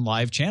 24/7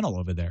 live channel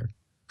over there.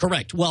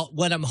 Correct. Well,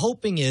 what I'm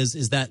hoping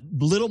is that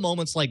little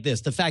moments like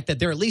this, the fact that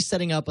they're at least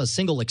setting up a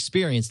single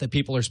experience that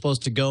people are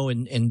supposed to go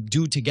and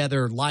do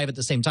together live at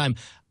the same time.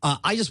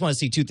 I just want to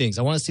see 2 things.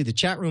 I want to see the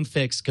chat room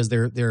fixed because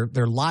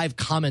their live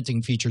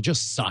commenting feature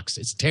just sucks.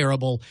 It's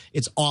terrible.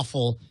 It's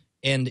awful.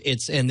 And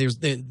it's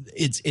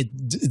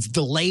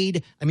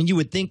delayed. I mean, you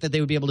would think that they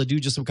would be able to do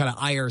just some kind of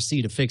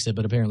IRC to fix it,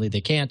 but apparently they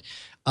can't.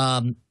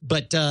 And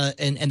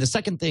the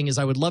second thing is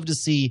I would love to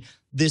see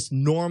this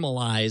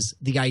normalize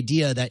the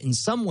idea that in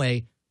some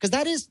way,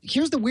 because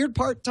here's the weird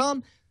part,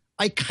 Tom.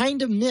 I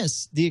kind of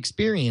miss the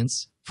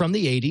experience from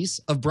the 80s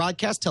of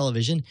broadcast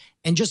television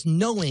and just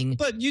knowing.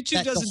 But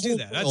YouTube doesn't do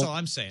that. That's all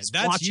I'm saying.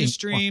 That's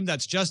Ustream.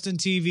 That's Justin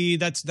TV.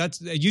 That's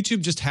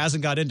YouTube just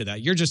hasn't got into that.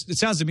 It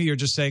sounds to me you're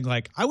just saying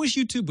like, I wish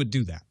YouTube would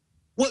do that.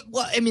 Well,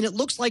 I mean, it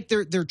looks like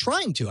they're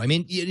trying to. I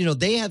mean,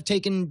 they have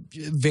taken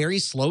very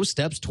slow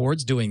steps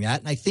towards doing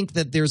that, and I think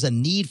that there's a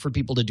need for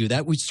people to do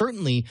that. We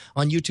certainly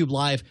on YouTube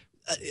Live,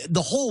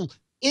 the whole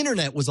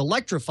internet was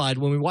electrified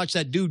when we watched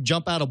that dude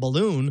jump out a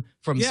balloon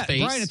from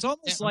space. Brian, it's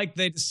almost like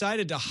they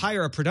decided to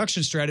hire a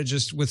production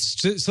strategist with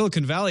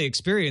Silicon Valley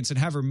experience and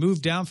have her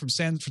move down from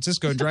San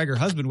Francisco and drag her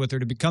husband with her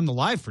to become the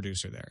live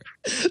producer there.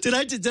 Did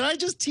I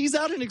just tease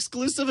out an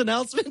exclusive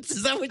announcement?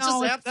 Is that what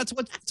just happened?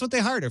 That's what they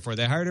hired her for.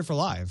 They hired her for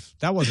live.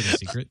 That wasn't a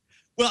secret.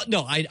 Well,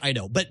 no, I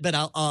know, but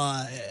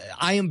I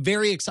am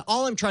very excited.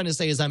 All I'm trying to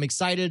say is I'm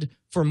excited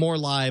for more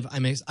live.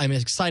 I'm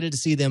excited to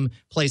see them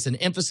place an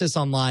emphasis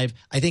on live.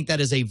 I think that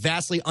is a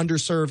vastly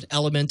underserved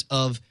element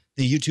of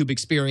the YouTube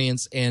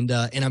experience, and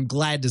I'm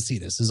glad to see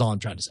this. Is all I'm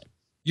trying to say.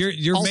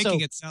 You're also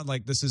making it sound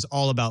like this is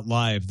all about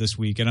live this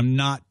week, and I'm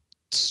not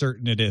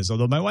certain it is.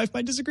 Although my wife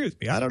might disagree with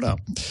me. I don't know.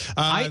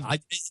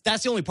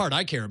 That's the only part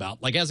I care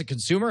about. Like as a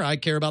consumer, I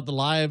care about the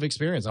live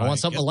experience. I want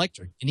something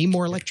electric. I need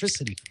more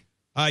electricity.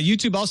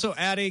 YouTube also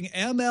adding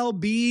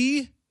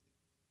MLB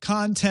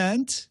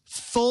content,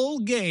 full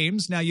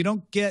games. Now, you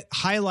don't get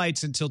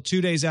highlights until 2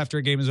 days after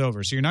a game is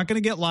over. So you're not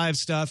going to get live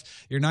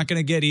stuff. You're not going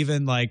to get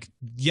even like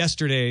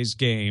yesterday's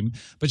game,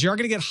 but you are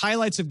going to get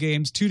highlights of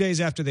games 2 days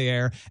after they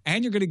air.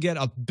 And you're going to get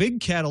a big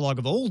catalog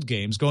of old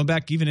games going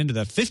back even into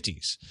the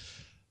 50s.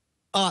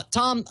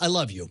 Tom, I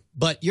love you,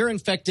 but you're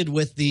infected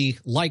with the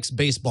likes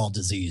baseball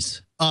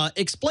disease.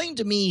 Explain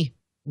to me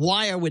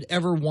why I would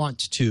ever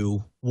want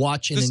to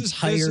watch this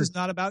is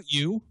not about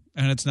you,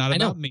 and it's not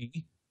about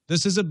me.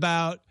 This is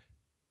about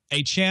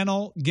a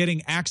channel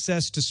getting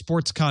access to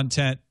sports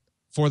content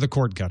for the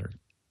cord cutter.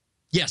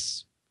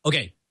 Yes.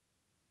 Okay.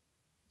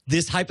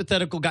 This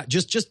hypothetical guy,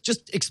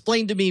 just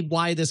explain to me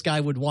why this guy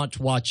would want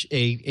to watch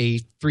a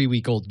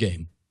 3-week-old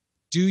game.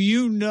 Do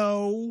you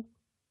know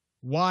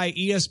why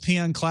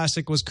ESPN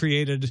Classic was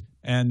created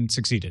and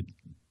succeeded?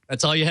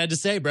 That's all you had to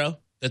say, bro.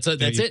 That's it.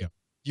 Go.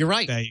 You're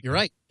right. You're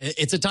right.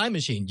 It's a time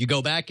machine. You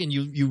go back and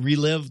you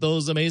relive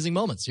those amazing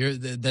moments.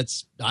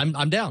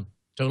 I'm down.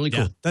 Totally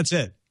cool. Yeah, that's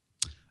it.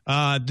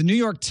 The New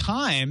York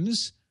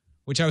Times,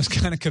 which I was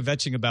kind of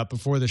kvetching about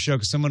before the show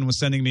because someone was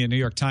sending me a New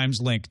York Times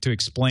link to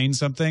explain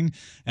something.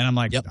 And I'm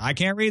like, I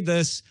can't read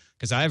this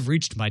because I've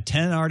reached my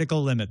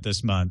 10-article limit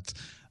this month.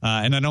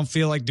 And I don't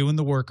feel like doing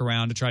the work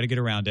around to try to get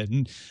around it.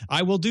 And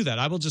I will do that.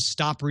 I will just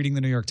stop reading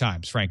the New York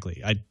Times,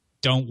 frankly.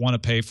 don't want to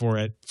pay for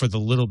it for the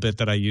little bit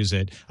that I use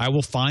it. I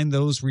will find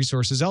those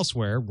resources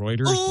elsewhere.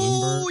 Reuters,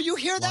 Bloomberg. Oh, you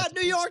hear that,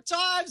 New York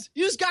Times?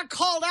 You just got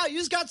called out. You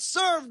just got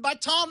served by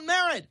Tom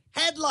Merritt.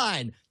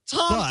 Headline,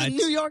 Tom, the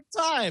New York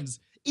Times.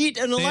 Eat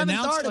an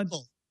 11th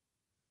article.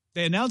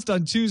 They announced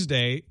on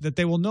Tuesday that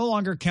they will no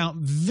longer count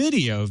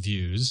video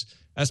views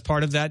as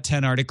part of that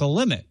 10-article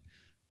limit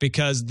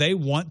because they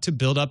want to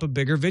build up a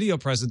bigger video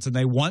presence and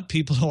they want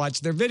people to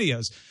watch their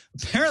videos.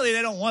 Apparently,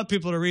 they don't want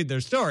people to read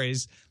their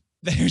stories.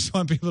 They just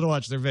want people to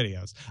watch their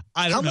videos.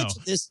 I don't know.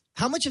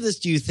 How much of this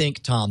do you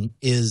think, Tom,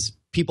 is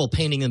people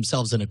painting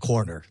themselves in a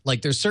corner?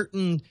 Like there's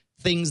certain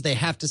things they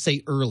have to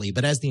say early,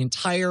 but as the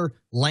entire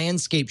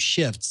landscape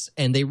shifts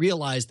and they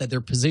realize that their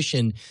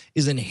position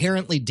is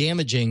inherently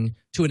damaging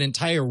to an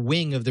entire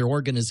wing of their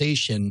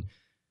organization,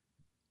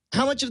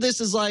 how much of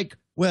this is like,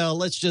 well,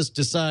 let's just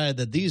decide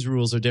that these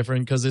rules are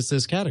different because it's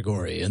this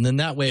category. And then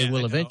that way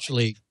we'll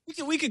eventually...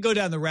 We could go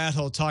down the rat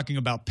hole talking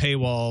about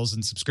paywalls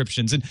and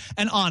subscriptions.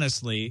 And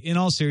honestly, in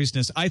all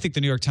seriousness, I think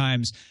the New York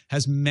Times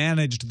has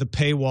managed the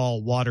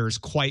paywall waters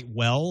quite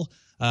well,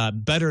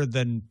 better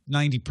than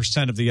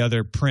 90% of the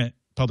other print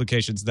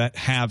publications that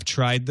have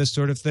tried this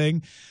sort of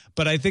thing.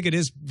 But I think it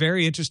is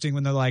very interesting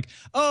when they're like,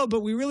 oh,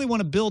 but we really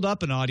want to build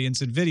up an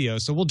audience in video,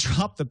 so we'll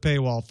drop the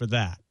paywall for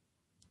that.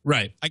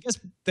 Right. I guess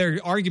their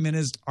argument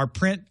is our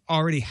print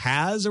already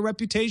has a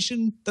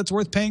reputation that's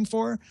worth paying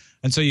for,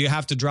 and so you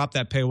have to drop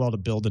that paywall to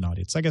build an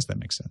audience. I guess that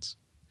makes sense.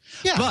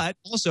 Yeah. But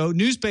also,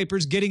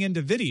 newspapers getting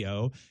into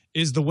video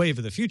is the wave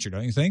of the future,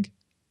 don't you think?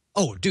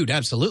 Oh, dude,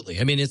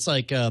 absolutely. I mean, it's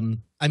like,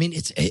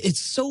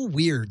 it's so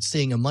weird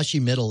seeing a mushy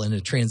middle in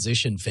a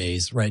transition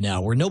phase right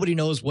now where nobody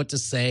knows what to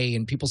say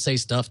and people say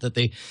stuff that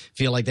they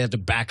feel like they have to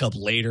back up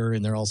later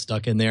and they're all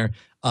stuck in there.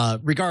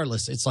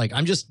 Regardless, it's like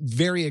I'm just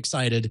very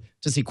excited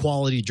to see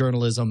quality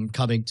journalism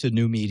coming to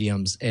new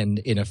mediums and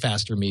in a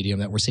faster medium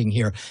that we're seeing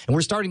here. And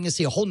we're starting to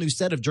see a whole new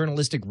set of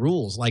journalistic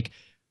rules. Like,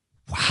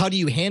 how do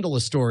you handle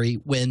a story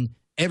when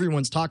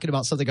everyone's talking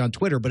about something on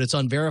Twitter, but it's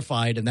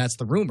unverified and that's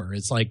the rumor?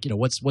 It's like,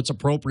 what's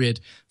appropriate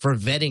for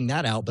vetting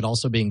that out, but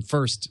also being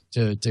first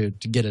to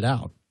get it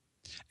out.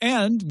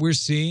 And we're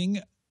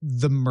seeing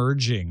the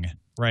merging,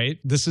 right?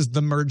 This is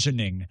the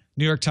mergening.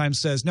 New York Times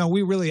says, no,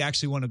 we really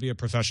actually want to be a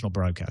professional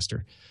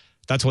broadcaster.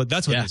 That's what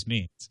this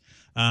means.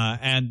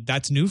 And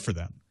that's new for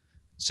them.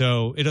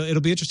 So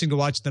it'll be interesting to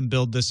watch them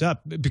build this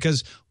up,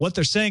 because what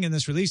they're saying in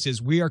this release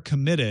is we are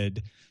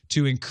committed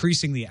to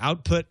increasing the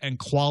output and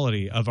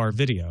quality of our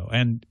video.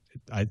 And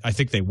I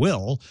think they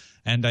will.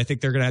 And I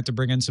think they're going to have to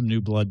bring in some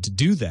new blood to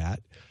do that.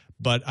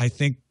 But I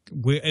think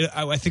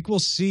we'll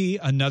see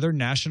another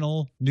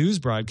national news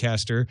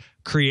broadcaster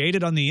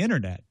created on the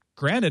internet,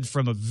 granted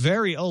from a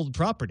very old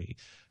property.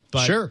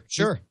 But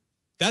sure.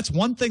 That's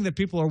one thing that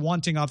people are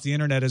wanting off the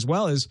internet as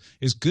well is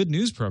good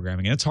news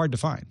programming, and it's hard to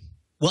find.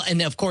 Well,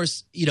 and of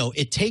course,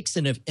 it takes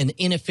an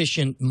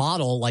inefficient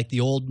model like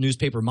the old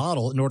newspaper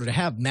model in order to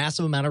have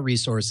massive amount of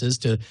resources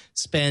to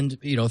spend,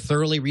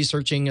 thoroughly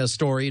researching a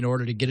story in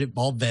order to get it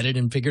all vetted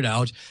and figured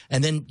out.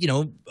 And then,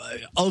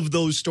 of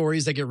those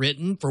stories that get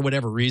written for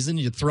whatever reason,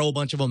 you throw a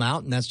bunch of them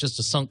out, and that's just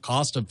a sunk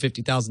cost of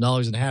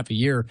 $50,000 and a half a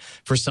year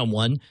for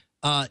someone.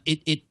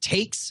 It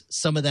takes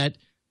some of that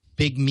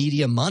big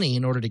media money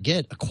in order to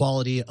get a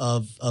quality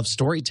of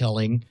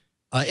storytelling.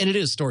 And it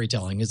is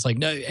storytelling. It's like,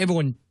 no,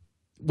 everyone...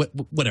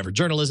 whatever,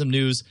 journalism,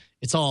 news,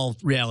 it's all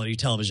reality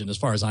television as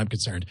far as I'm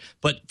concerned.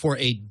 But for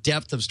a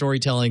depth of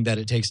storytelling that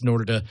it takes in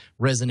order to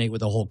resonate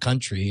with the whole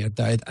country,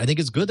 I think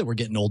it's good that we're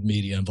getting old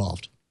media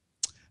involved.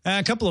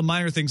 A couple of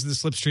minor things in the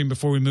slipstream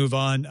before we move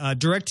on.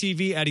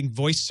 DirecTV adding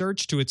voice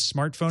search to its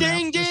smartphone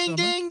app this summer.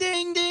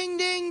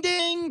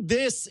 Ding.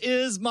 This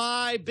is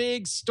my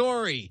big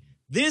story.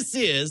 This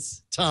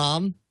is,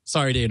 Tom,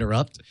 sorry to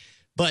interrupt,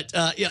 but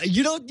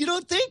you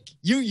don't think?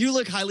 You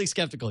look highly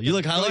skeptical. You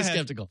look highly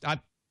skeptical. Okay.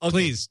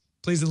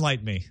 Please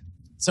enlighten me.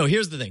 So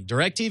here's the thing.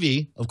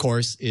 DirecTV, of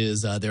course,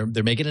 is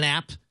they're making an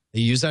app they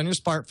use on your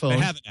smartphone. They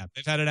have an app.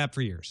 They've had an app for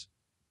years.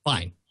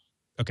 Fine.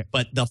 Okay.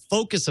 But the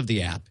focus of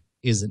the app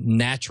is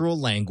natural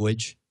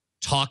language,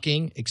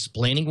 talking,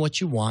 explaining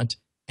what you want,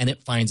 and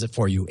it finds it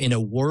for you. In a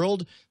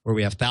world where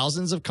we have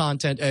thousands of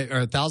content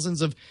or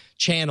thousands of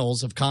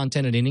channels of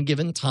content at any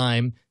given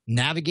time,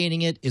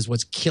 navigating it is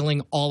what's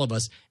killing all of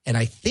us. And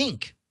I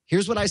think,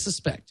 here's what I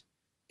suspect,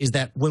 is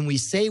that when we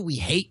say we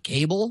hate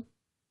cable,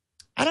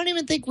 I don't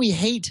even think we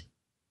hate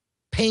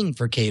paying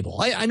for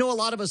cable. I know a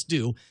lot of us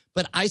do,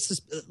 but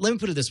let me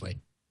put it this way.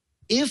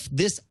 If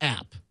this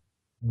app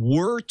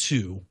were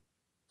to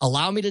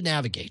allow me to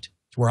navigate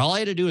to where all I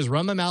had to do is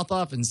run my mouth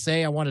off and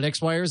say I wanted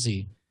X, Y, or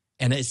Z,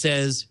 and it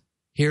says,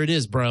 here it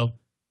is, bro,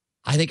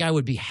 I think I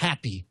would be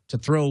happy to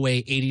throw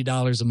away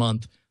 $80 a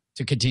month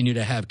to continue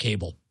to have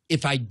cable.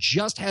 If I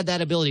just had that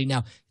ability.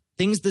 Now,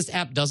 things this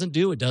app doesn't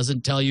do, it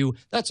doesn't tell you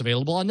that's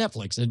available on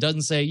Netflix. And it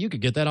doesn't say you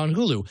could get that on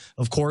Hulu.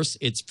 Of course,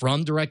 it's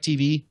from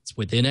DirecTV. It's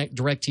within a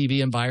DirecTV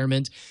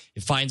environment.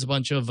 It finds a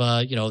bunch of,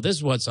 this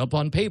is what's up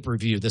on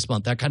pay-per-view this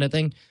month, that kind of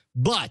thing.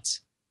 But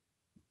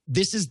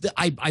this is,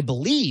 I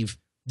believe,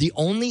 the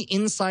only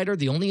insider,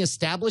 the only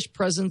established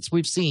presence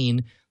we've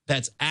seen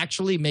that's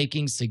actually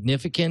making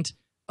significant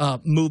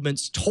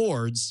movements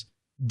towards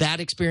that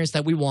experience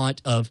that we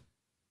want of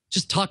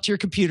just talk to your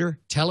computer,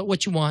 tell it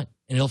what you want,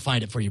 and it'll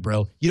find it for you,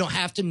 bro. You don't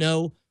have to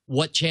know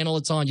what channel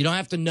it's on. You don't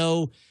have to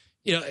know,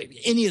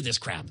 any of this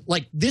crap.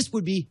 Like, this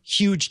would be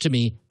huge to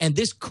me, and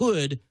this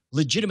could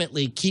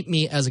legitimately keep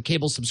me as a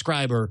cable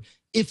subscriber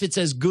if it's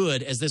as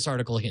good as this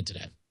article hinted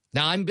at.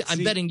 Now, I'm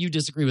betting you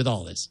disagree with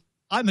all this.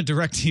 I'm a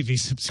DirecTV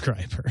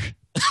subscriber.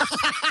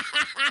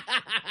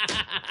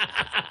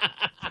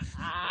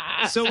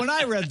 So when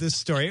I read this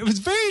story, it was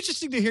very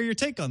interesting to hear your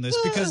take on this,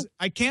 because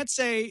I can't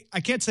say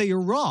you're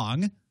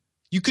wrong.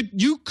 You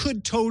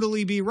could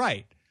totally be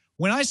right.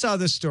 When I saw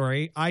this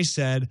story, I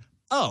said,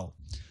 "Oh,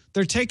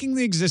 they're taking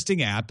the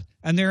existing app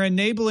and they're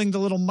enabling the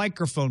little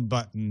microphone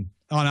button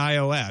on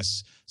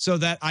iOS so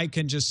that I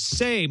can just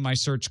say my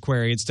search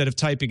query instead of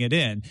typing it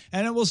in,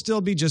 and it will still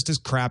be just as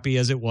crappy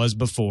as it was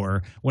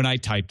before when I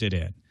typed it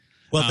in."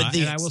 Well, but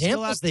and I will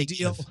still have to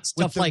deal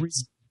with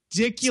the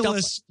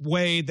ridiculous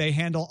way they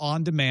handle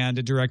on-demand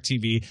at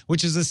DirecTV,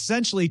 which is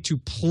essentially to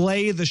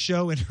play the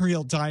show in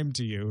real time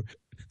to you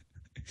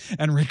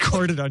and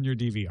record it on your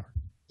DVR.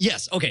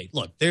 Yes. Okay.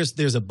 Look,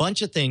 there's a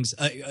bunch of things,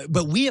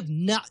 but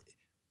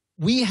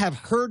we have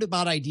heard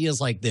about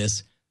ideas like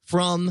this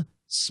from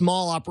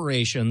small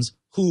operations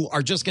who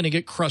are just going to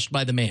get crushed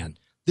by the man.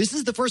 This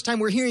is the first time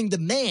we're hearing the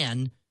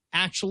man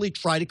actually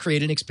try to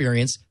create an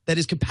experience that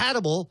is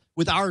compatible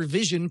with our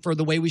vision for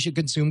the way we should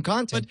consume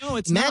content. But no,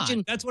 it's not.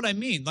 That's what I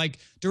mean. Like,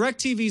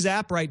 DirecTV's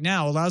app right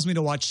now allows me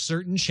to watch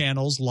certain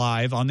channels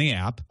live on the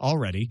app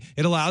already.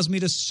 It allows me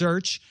to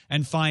search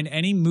and find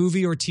any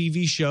movie or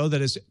TV show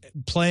that is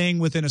playing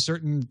within a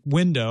certain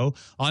window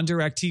on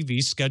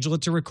DirecTV, schedule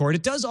it to record.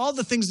 It does all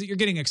the things that you're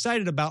getting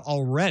excited about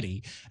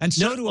already. And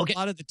so do a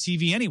lot of the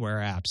TV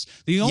Anywhere apps.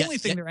 The only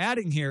thing they're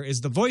adding here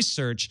is the voice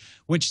search,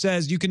 which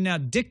says you can now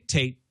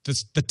dictate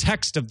the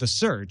text of the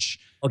search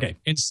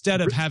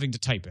instead of having to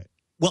type it.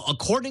 Well,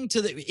 according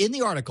to in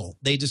the article,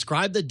 they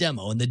described the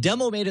demo, and the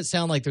demo made it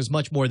sound like there's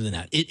much more than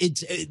that.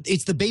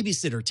 It's the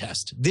babysitter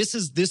test. This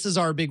is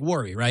our big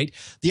worry, right?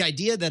 The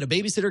idea that a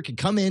babysitter could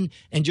come in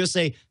and just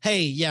say,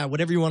 "Hey, yeah,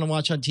 whatever you want to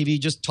watch on TV,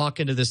 just talk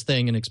into this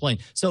thing and explain."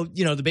 So,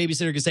 the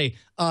babysitter could say,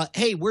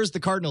 "Hey, where's the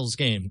Cardinals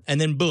game?" And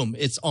then boom,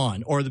 it's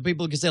on. Or the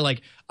people could say,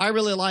 like, "I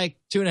really like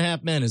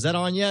 2.5 Men. Is that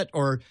on yet?"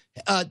 Or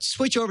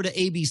switch over to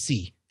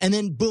ABC. And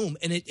then boom,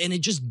 and it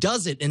just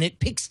does it, and it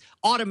picks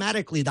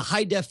automatically the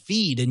high def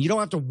feed, and you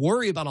don't have to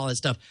worry about all that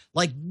stuff.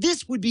 Like,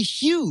 this would be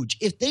huge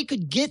if they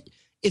could get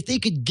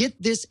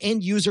this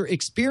end user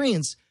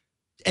experience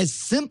as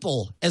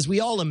simple as we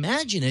all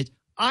imagine it.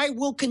 I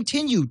will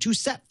continue to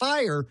set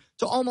fire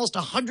to almost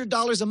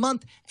 $100 a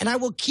month, and I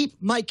will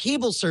keep my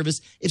cable service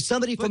if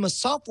somebody from a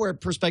software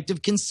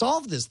perspective can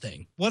solve this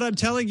thing. What I'm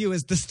telling you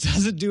is this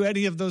doesn't do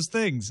any of those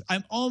things.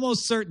 I'm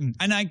almost certain,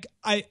 and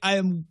I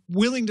am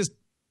willing to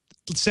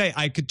say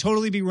I could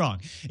totally be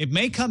wrong. It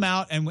may come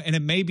out and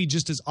it may be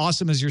just as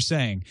awesome as you're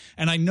saying.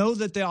 And I know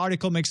that the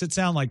article makes it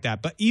sound like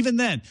that. But even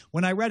then,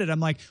 when I read it, I'm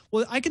like,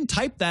 well, I can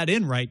type that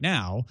in right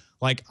now.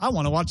 Like, I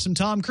want to watch some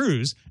Tom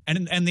Cruise.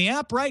 And the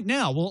app right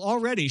now will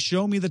already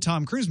show me the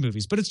Tom Cruise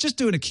movies. But it's just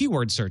doing a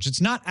keyword search.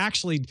 It's not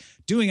actually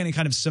doing any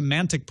kind of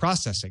semantic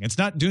processing. It's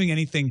not doing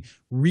anything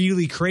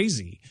really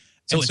crazy.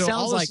 So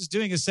all this is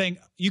doing is saying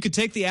you could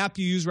take the app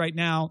you use right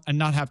now and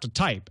not have to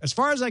type. As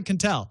far as I can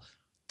tell,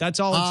 that's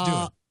all it's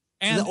doing.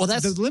 And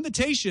the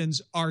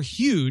limitations are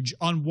huge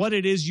on what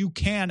it is you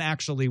can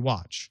actually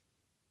watch.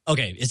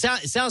 Okay, it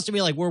sounds to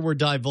me like where we're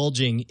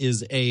divulging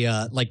is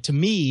to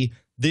me,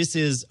 this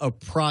is a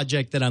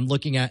project that I'm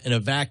looking at in a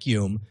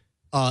vacuum,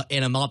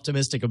 and I'm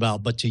optimistic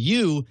about. But to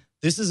you,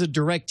 this is a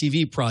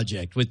DirecTV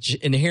project, which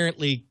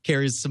inherently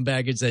carries some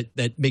baggage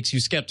that makes you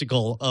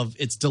skeptical of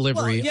its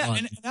delivery. Well, yeah,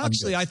 and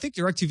actually, I think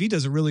DirecTV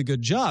does a really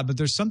good job. But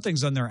there's some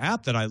things on their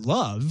app that I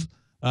love,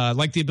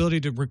 like the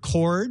ability to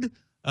record.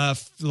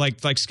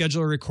 Like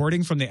schedule a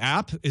recording from the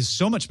app is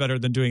so much better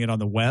than doing it on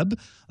the web.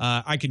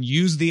 I can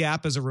use the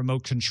app as a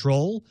remote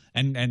control,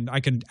 and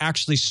I can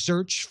actually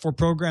search for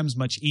programs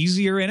much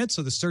easier in it.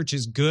 So the search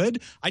is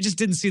good. I just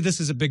didn't see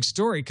this as a big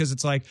story because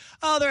it's like,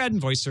 oh, they're adding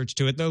voice search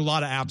to it. A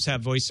lot of apps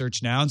have voice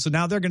search now, and so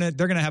now they're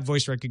gonna have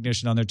voice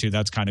recognition on there too.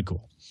 That's kind of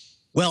cool.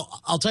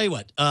 Well, I'll tell you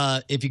what.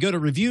 If you go to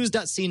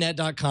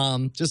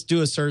reviews.cnet.com, just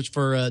do a search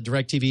for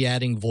DirecTV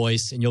adding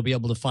voice, and you'll be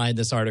able to find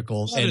this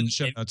article. And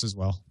show notes as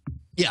well.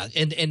 Yeah,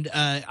 and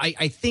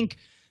I think,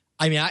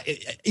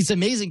 it's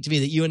amazing to me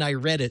that you and I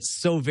read it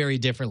so very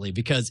differently,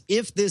 because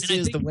if this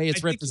is the way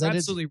it's represented, you're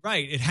absolutely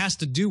right. It has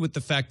to do with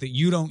the fact that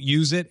you don't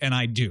use it and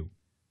I do,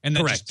 and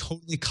that just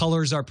totally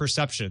colors our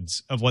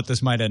perceptions of what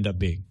this might end up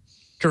being.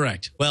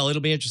 Correct. Well,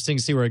 it'll be interesting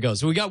to see where it goes.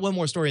 So we got one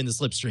more story in the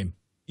slipstream.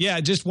 Yeah,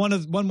 just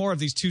one more of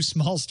these two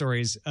small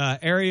stories.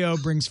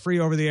 Aereo brings free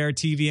over-the-air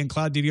TV and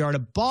cloud DVR to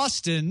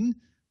Boston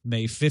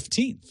May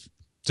 15th.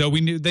 So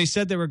they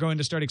said they were going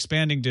to start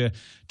expanding to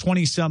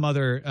 20-some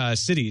other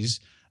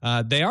cities.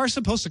 They are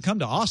supposed to come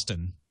to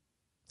Austin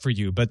for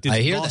you, but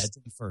it's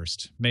Boston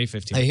first, May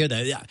 15th. I hear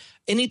that. Yeah.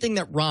 Anything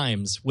that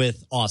rhymes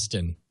with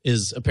Austin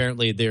is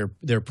apparently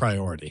their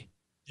priority.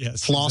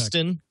 Yes.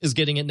 Floston is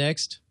getting it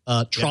next.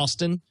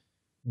 Troston.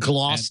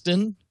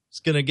 Gloston is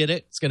going to get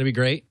it. It's going to be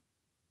great.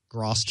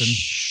 Groston.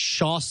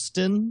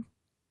 Shoston.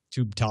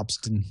 Tube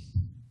Topston.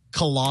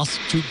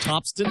 Tube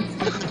Topston.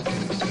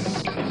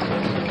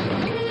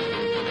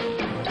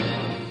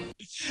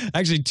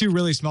 Actually, two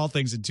really small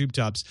things in Tube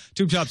Tops.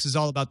 Tube Tops is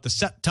all about the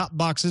set-top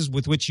boxes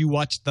with which you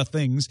watch the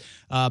things.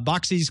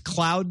 Boxy's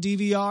Cloud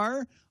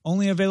DVR,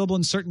 only available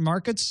in certain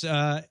markets.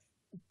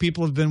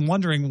 People have been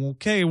wondering,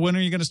 okay, when are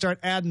you going to start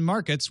adding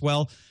markets?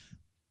 Well,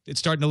 it's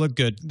starting to look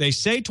good. They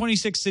say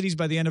 26 cities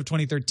by the end of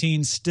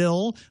 2013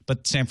 still,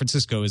 but San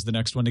Francisco is the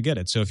next one to get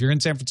it. So if you're in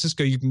San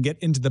Francisco, you can get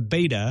into the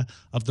beta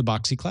of the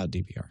Boxy Cloud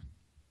DVR.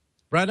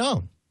 Right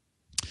on.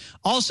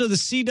 Also, the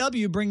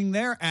CW bringing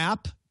their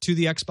app to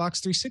the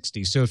Xbox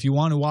 360. So if you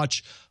want to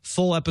watch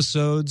full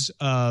episodes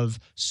of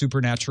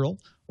Supernatural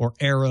or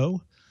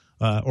Arrow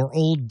or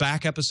old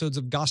back episodes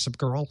of Gossip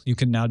Girl, you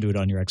can now do it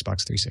on your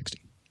Xbox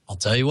 360. I'll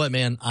tell you what,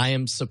 man, I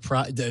am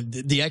surprised.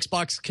 The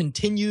Xbox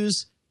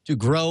continues to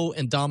grow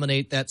and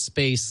dominate that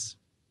space.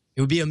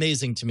 It would be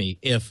amazing to me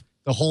if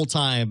the whole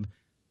time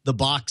the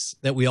box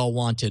that we all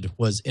wanted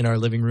was in our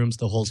living rooms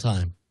the whole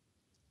time.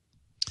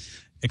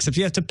 Except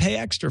you have to pay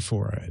extra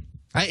for it.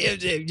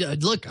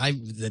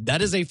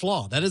 That is a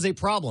flaw. That is a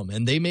problem,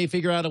 and they may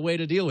figure out a way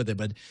to deal with it.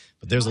 But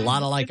there's a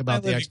lot I like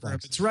about the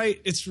Xbox. It's right.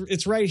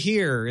 It's right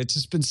here. It's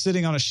just been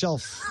sitting on a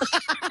shelf.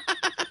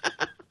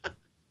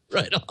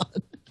 Right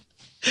on.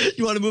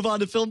 You want to move on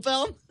to Film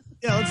Found?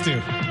 Yeah, let's do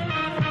it.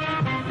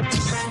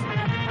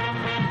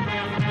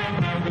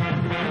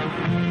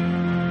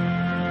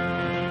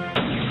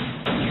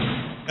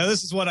 Now,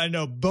 this is what I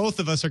know both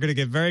of us are going to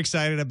get very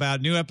excited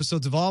about. New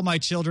episodes of All My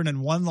Children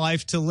and One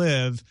Life to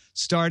Live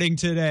starting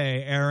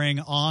today, airing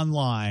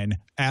online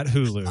at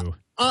Hulu.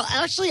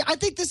 Actually, I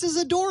think this is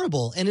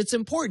adorable, and it's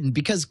important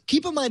because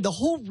keep in mind the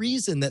whole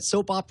reason that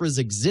soap operas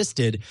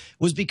existed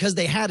was because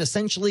they had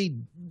essentially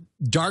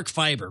dark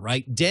fiber,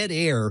 right? Dead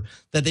air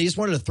that they just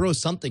wanted to throw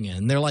something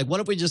in. They're like,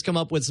 what if we just come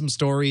up with some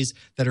stories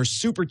that are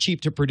super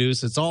cheap to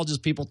produce? It's all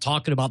just people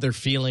talking about their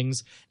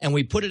feelings, and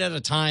we put it at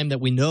a time that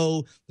we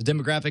know the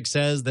demographic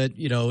says that,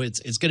 you know, it's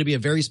going to be a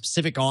very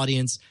specific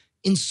audience.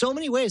 In so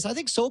many ways, I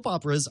think soap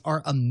operas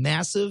are a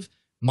massive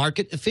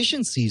market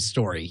efficiency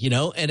story, you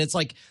know? And it's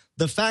like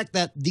the fact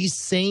that these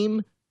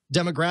same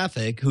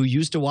demographic who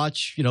used to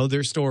watch, you know,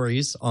 their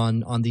stories on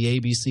the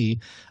ABC,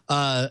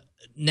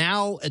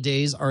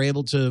 nowadays are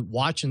able to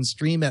watch and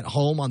stream at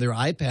home on their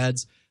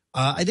iPads.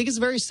 I think it's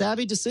a very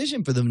savvy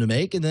decision for them to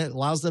make, and that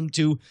allows them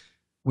to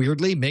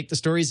weirdly make the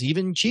stories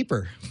even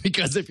cheaper.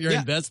 Because if you're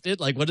invested,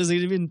 like, what does it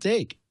even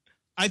take?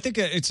 I think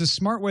it's a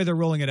smart way they're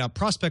rolling it out.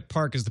 Prospect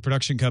Park is the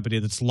production company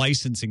that's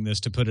licensing this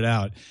to put it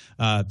out.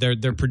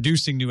 They're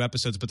producing new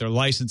episodes, but they're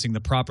licensing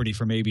the property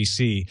from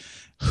ABC.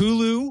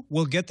 Hulu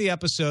will get the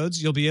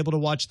episodes. You'll be able to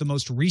watch the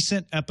most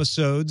recent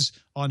episodes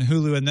on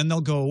Hulu, and then they'll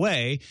go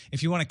away.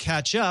 If you want to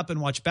catch up and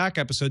watch back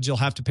episodes, you'll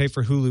have to pay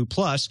for Hulu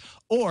Plus,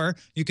 or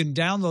you can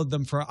download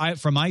them from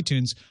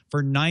iTunes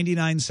for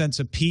 99 cents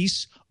a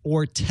piece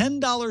or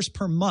 $10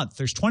 per month.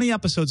 There's 20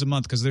 episodes a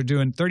month because they're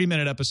doing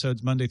 30-minute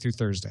episodes Monday through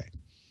Thursday.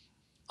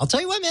 I'll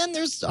tell you what, man,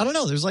 there's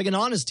like an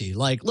honesty.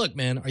 Like, look,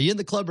 man, are you in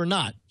the club or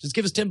not? Just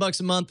give us $10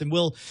 a month and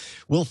we'll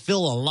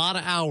fill a lot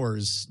of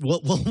hours.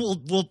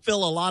 We'll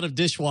fill a lot of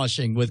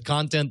dishwashing with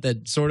content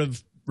that sort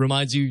of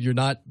reminds you you're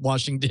not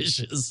washing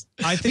dishes.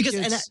 I think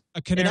it's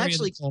a canary in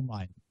the coal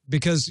mine,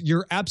 because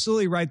you're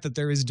absolutely right that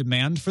there is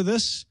demand for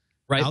this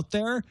out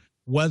there.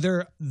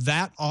 Whether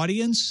that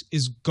audience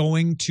is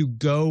going to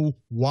go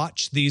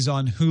watch these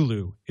on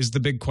Hulu is the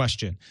big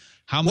question.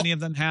 How many of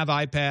them have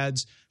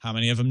iPads? How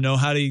many of them know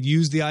how to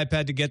use the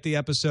iPad to get the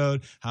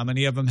episode? How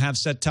many of them have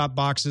set-top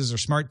boxes or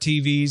smart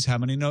TVs? How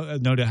many know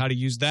how to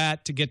use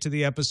that to get to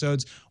the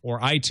episodes or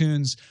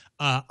iTunes?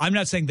 I'm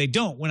not saying they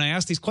don't. When I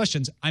ask these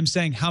questions, I'm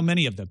saying how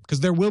many of them, because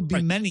there will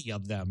be many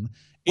of them.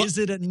 Is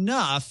it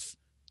enough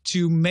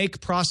to make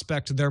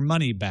Prospect their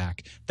money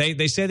back?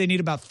 They say they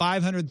need about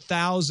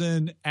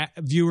 500,000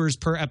 viewers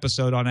per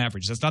episode on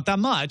average. That's not that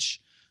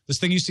much. This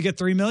thing used to get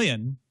 3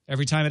 million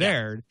every time it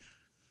aired.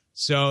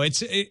 So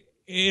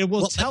it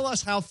will tell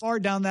us how far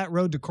down that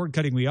road to cord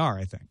cutting we are,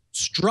 I think.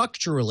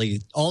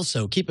 Structurally,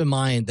 also, keep in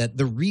mind that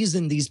the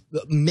reason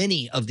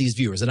many of these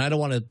viewers, and I don't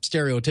want to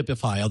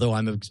stereotypify, although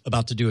I'm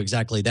about to do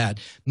exactly that,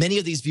 many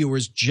of these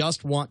viewers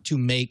just want to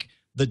make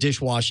the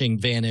dishwashing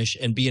vanish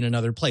and be in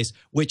another place,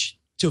 which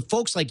to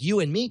folks like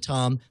you and me,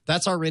 Tom,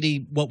 that's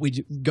already what we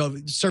go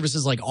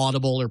services like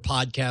Audible or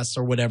podcasts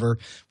or whatever.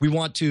 We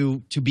want to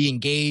be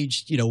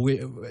engaged, you know,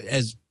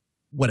 as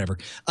whatever.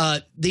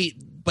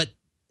 But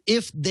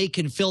if they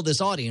can fill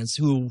this audience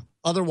who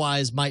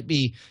otherwise might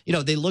be, you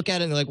know, they look at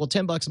it and they're like, well,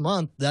 $10 a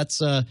month,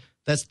 that's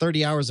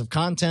 30 hours of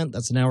content.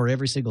 That's an hour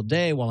every single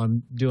day while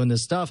I'm doing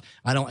this stuff.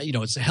 I don't, you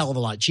know, it's a hell of a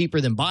lot cheaper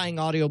than buying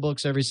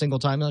audiobooks every single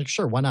time. I'm like,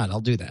 sure, why not?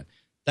 I'll do that.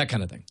 That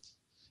kind of thing.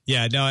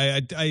 Yeah, no,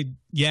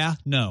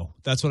 no,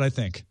 that's what I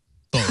think.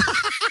 Both.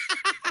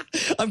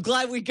 I'm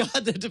glad we got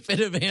the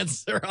definitive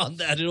answer on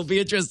that. It'll be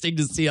interesting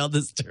to see how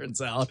this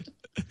turns out.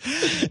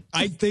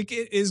 I think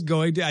it is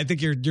going to. I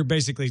think you're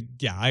basically,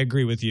 yeah, I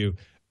agree with you.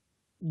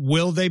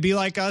 Will they be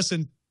like us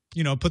and,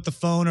 put the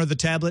phone or the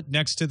tablet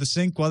next to the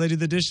sink while they do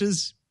the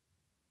dishes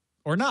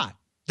or not?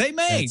 They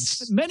may.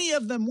 Many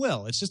of them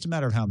will. It's just a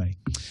matter of how many.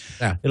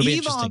 Yeah, it'll be EVE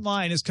interesting.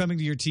 Online is coming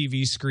to your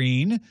TV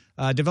screen.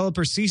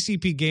 Developer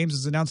CCP Games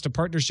has announced a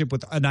partnership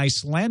with an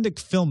Icelandic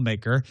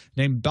filmmaker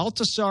named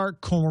Baltasar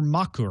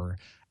Kormakur.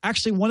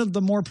 Actually, one of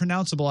the more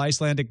pronounceable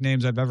Icelandic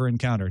names I've ever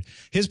encountered.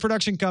 His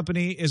production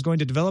company is going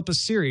to develop a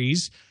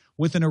series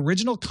with an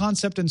original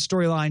concept and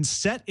storyline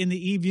set in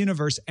the EVE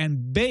universe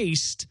and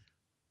based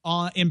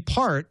in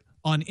part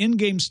on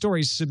in-game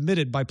stories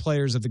submitted by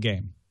players of the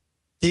game.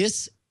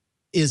 This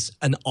is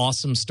an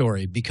awesome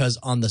story because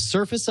on the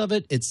surface of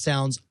it, it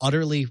sounds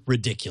utterly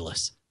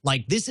ridiculous.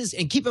 Like this is,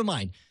 and keep in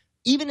mind,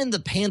 even in the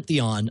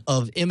pantheon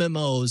of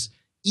MMOs,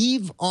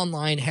 EVE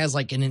Online has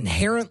like an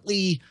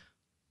inherently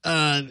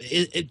bad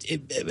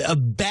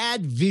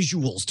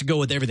visuals to go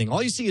with everything.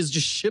 All you see is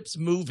just ships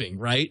moving,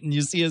 right? And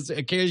you see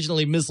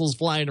occasionally missiles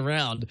flying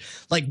around.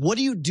 Like, what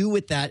do you do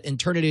with that and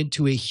turn it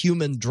into a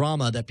human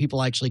drama that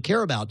people actually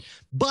care about?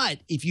 But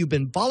if you've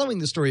been following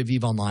the story of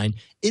EVE Online,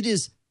 it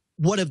is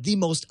one of the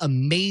most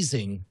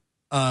amazing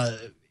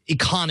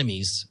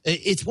economies.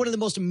 It's one of the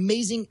most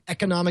amazing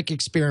economic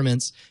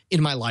experiments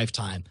in my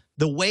lifetime.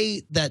 The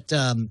way that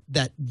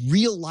that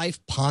real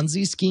life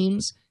Ponzi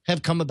schemes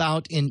have come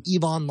about in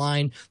EVE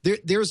Online.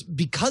 There's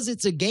because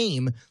it's a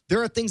game,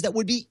 there are things that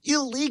would be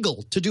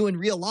illegal to do in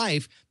real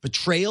life.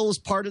 Betrayal is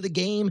part of the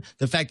game.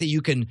 The fact that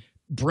you can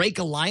break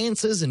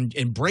alliances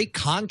and break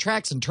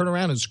contracts and turn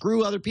around and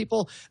screw other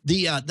people.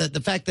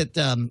 The fact that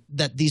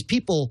that these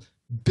people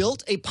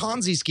built a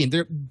Ponzi scheme.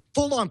 They're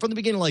full on from the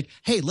beginning, like,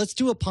 hey, let's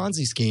do a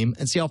Ponzi scheme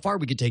and see how far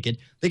we could take it.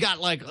 They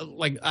got like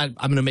I'm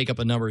going to make up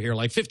a number here,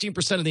 like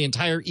 15% of the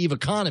entire EVE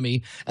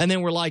economy. And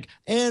then we're like,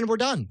 and we're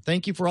done.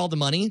 Thank you for all the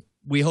money.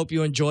 We hope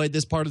you enjoyed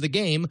this part of the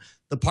game,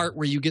 the part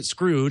where you get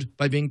screwed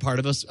by being part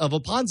of a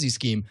Ponzi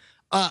scheme.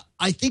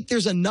 I think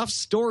there's enough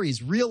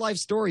stories, real life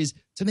stories,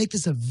 to make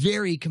this a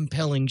very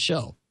compelling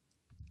show.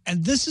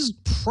 And this is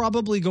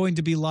probably going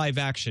to be live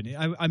action.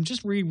 I'm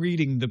just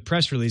rereading the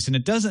press release, and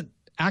it doesn't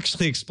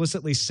actually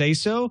explicitly say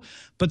so,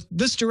 but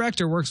this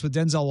director works with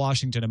Denzel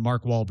Washington and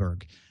Mark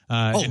Wahlberg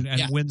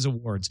and wins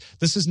awards.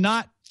 This is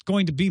not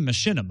going to be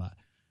machinima.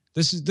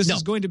 This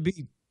is going to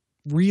be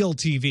real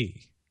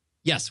TV.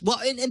 Yes. Well,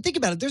 and think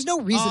about it. There's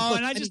no reason. Oh,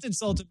 and I just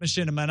insulted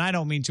machinima, and I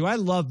don't mean to. I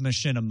love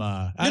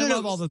machinima. I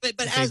love all the.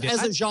 But as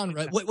a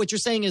genre, what you're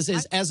saying is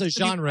as a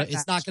genre,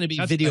 it's not going to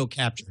be video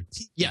captured.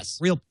 Yes.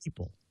 Real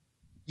people.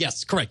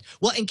 Yes, correct.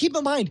 Well, and keep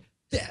in mind,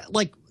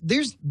 like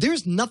there's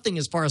nothing,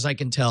 as far as I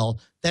can tell,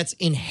 that's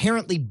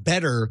inherently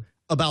better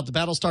about the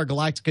Battlestar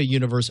Galactica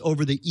universe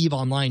over the EVE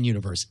Online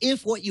universe.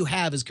 If what you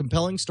have is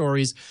compelling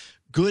stories,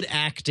 good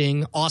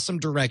acting, awesome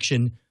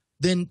direction,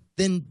 then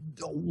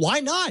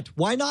why not?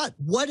 Why not?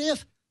 What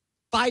if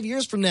 5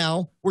 years from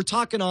now we're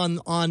talking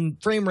on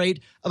Frame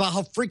Rate about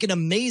how freaking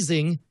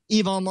amazing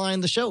EVE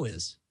Online the show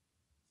is?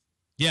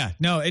 Yeah,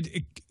 no,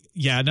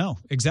 no,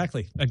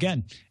 exactly.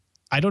 Again,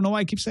 I don't know why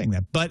I keep saying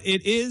that, but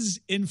it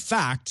is in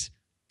fact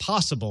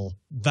possible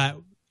that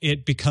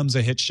it becomes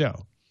a hit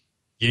show.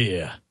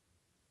 Yeah.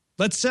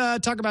 Let's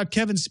talk about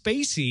Kevin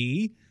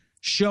Spacey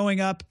showing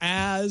up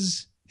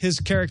as his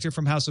character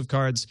from House of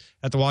Cards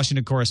at the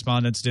Washington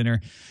Correspondents'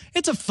 Dinner.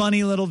 It's a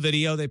funny little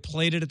video. They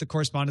played it at the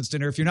Correspondents'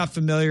 Dinner. If you're not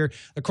familiar,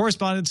 the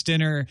Correspondents'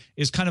 Dinner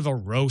is kind of a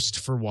roast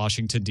for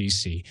Washington,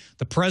 D.C.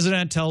 The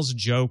president tells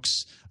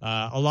jokes.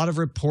 A lot of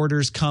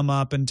reporters come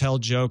up and tell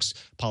jokes.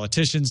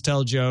 Politicians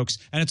tell jokes.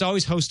 And it's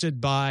always hosted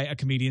by a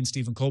comedian.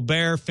 Stephen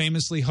Colbert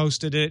famously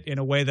hosted it in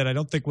a way that I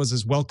don't think was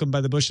as welcomed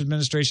by the Bush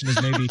administration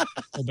as maybe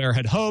Colbert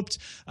had hoped.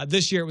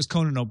 This year it was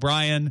Conan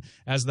O'Brien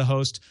as the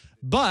host.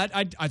 But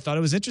I thought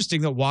it was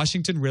interesting that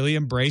Washington really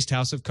embraced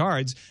House of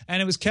Cards,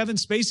 and it was Kevin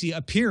Spacey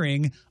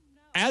appearing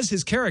as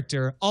his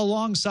character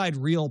alongside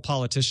real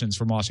politicians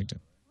from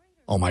Washington.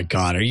 Oh, my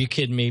God. Are you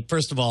kidding me?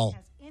 First of all,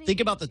 think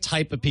about the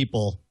type of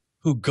people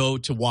who go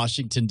to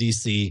Washington,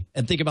 D.C.,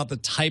 and think about the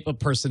type of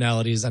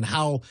personalities and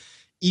how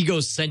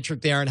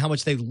egocentric they are and how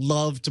much they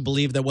love to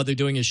believe that what they're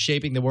doing is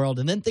shaping the world.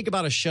 And then think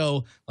about a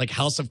show like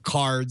House of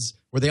Cards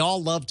where they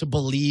all love to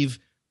believe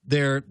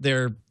their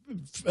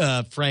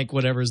Frank,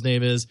 whatever his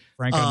name is.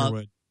 Frank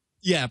Underwood.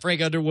 Yeah,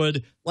 Frank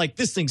Underwood. Like,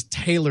 this thing's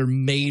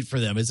tailor-made for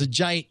them. It's a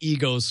giant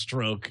ego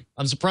stroke.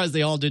 I'm surprised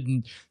they all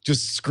didn't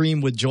just scream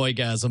with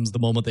joygasms the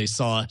moment they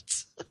saw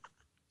it.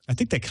 I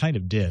think they kind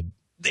of did.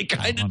 They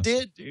kind of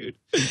did, dude.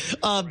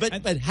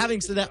 But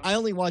having said that, I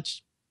only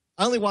watched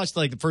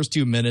like the first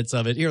 2 minutes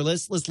of it. Here,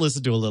 let's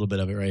listen to a little bit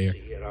of it right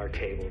here. At our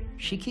table,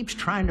 she keeps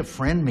trying to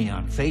friend me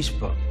on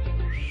Facebook.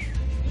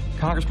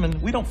 Congressman,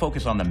 we don't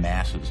focus on the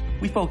masses.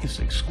 We focus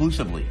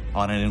exclusively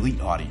on an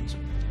elite audience.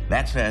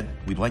 That said,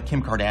 we'd like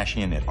Kim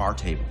Kardashian at our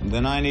table.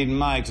 Then I need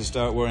Mike to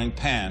start wearing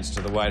pants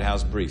to the White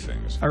House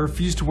briefings. I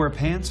refuse to wear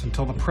pants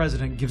until the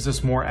president gives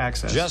us more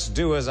access. Just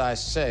do as I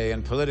say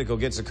and Politico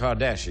gets a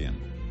Kardashian.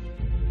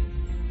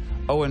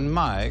 Oh, and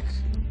Mike,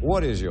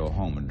 what is your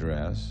home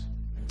address?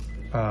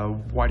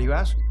 Why do you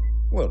ask?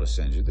 Well, to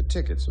send you the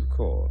tickets, of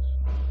course.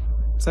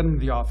 Send him to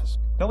the office.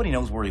 Nobody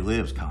knows where he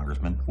lives,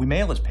 Congressman. We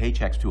mail his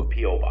paychecks to a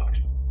P.O. box.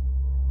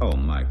 Oh,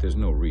 Mike, there's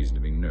no reason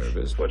to be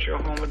nervous. What's your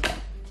home address?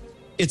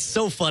 It's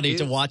so funny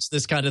to watch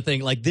this kind of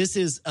thing. Like, this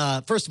is,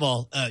 first of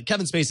all,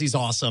 Kevin Spacey's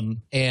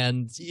awesome.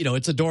 And, you know,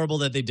 it's adorable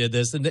that they did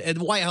this. And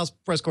the White House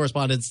press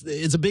correspondence,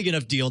 it's a big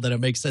enough deal that it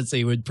makes sense that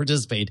he would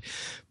participate.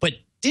 But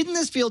didn't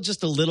this feel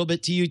just a little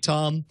bit to you,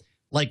 Tom,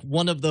 like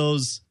one of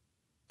those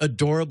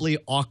adorably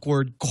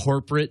awkward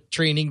corporate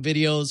training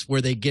videos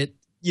where they get,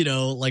 you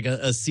know, like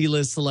a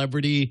C-list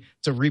celebrity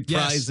to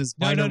reprise his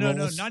minor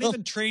roles? Not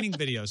even training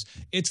videos.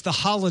 It's the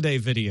holiday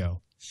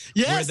video.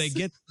 Yes.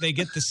 Where they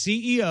get the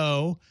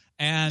CEO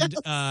and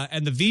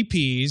the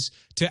VPs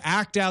to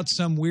act out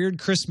some weird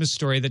Christmas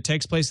story that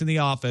takes place in the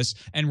office,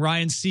 and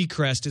Ryan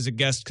Seacrest is a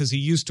guest because he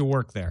used to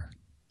work there.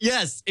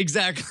 Yes,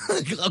 exactly.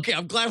 Okay,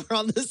 I'm glad we're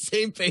on the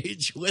same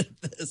page with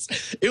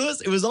this.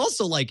 It was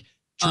also like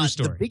true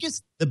story.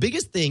 The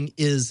biggest thing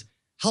is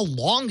how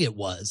long it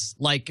was.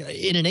 Like,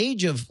 in an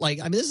age of, like,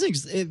 I mean, this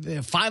thing's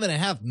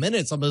 5.5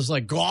 minutes. I'm just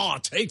like, oh,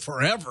 take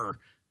forever.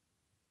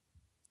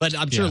 But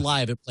I'm sure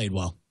live it played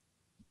well.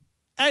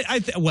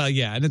 Well,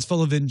 yeah, and it's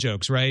full of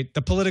in-jokes, right?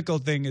 The political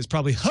thing is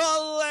probably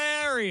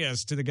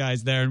hilarious to the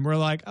guys there, and we're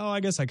like, oh, I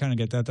guess I kind of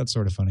get that. That's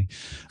sort of funny.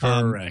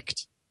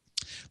 Correct.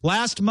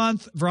 Last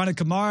month,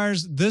 Veronica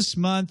Mars. This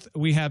month,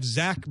 we have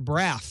Zach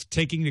Braff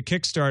taking the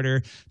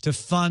Kickstarter to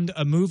fund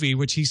a movie,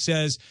 which he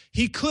says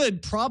he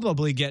could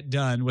probably get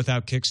done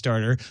without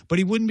Kickstarter, but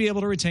he wouldn't be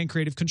able to retain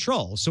creative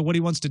control. So what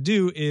he wants to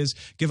do is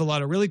give a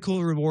lot of really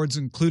cool rewards,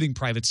 including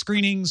private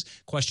screenings,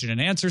 question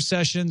and answer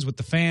sessions with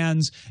the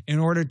fans, in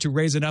order to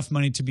raise enough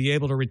money to be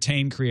able to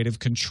retain creative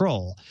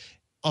control.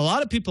 A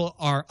lot of people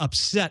are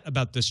upset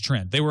about this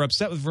trend. They were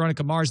upset with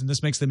Veronica Mars, and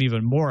this makes them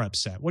even more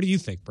upset. What do you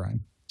think,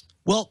 Brian?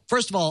 Well,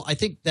 first of all, I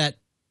think that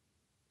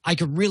I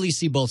could really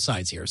see both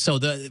sides here. So,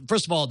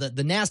 first of all,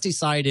 the nasty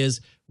side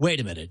is, wait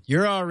a minute,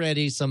 you're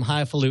already some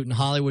highfalutin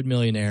Hollywood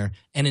millionaire,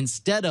 and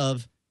instead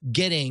of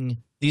getting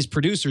these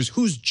producers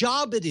whose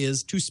job it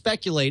is to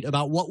speculate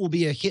about what will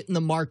be a hit in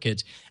the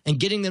market and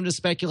getting them to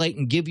speculate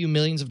and give you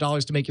millions of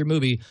dollars to make your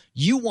movie,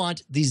 you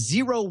want the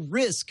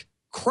zero-risk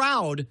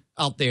crowd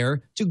out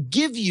there to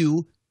give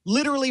you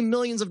literally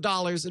millions of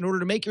dollars in order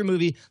to make your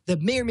movie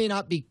that may or may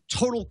not be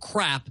total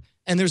crap,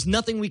 and there's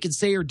nothing we can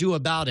say or do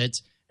about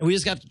it, and we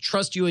just have to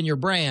trust you and your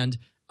brand,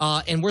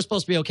 and we're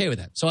supposed to be okay with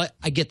that. So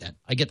I get that.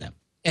 I get that.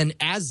 And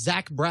as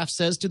Zach Braff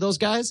says to those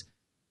guys,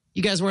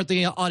 you guys weren't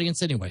the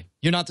audience anyway.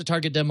 You're not the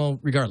target demo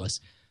regardless.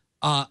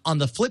 On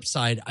the flip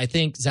side, I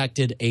think Zach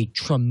did a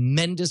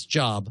tremendous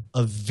job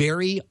of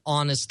very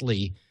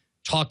honestly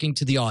talking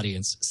to the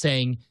audience,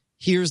 saying,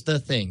 here's the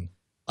thing.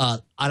 I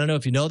don't know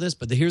if you know this,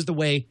 but here's the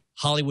way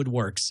Hollywood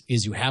works,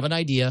 is you have an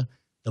idea,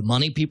 the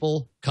money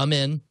people come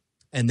in,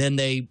 and then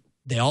they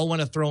all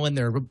want to throw in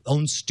their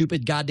own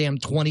stupid goddamn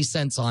 20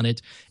 cents on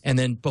it. And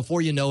then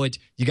before you know it,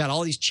 you got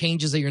all these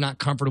changes that you're not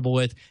comfortable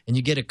with, and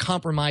you get a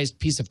compromised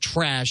piece of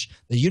trash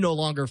that you no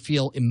longer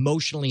feel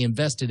emotionally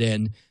invested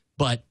in.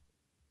 But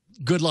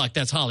good luck.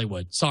 That's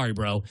Hollywood. Sorry,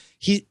 bro.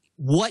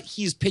 What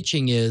he's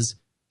pitching is,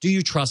 do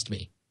you trust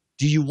me?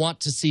 Do you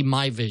want to see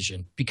my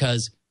vision?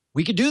 Because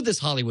we could do this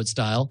Hollywood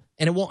style,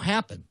 and it won't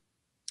happen.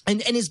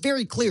 And it's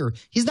very clear.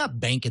 He's not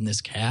banking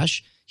this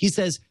cash. He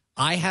says,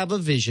 I have a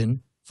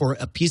vision for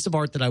a piece of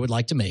art that I would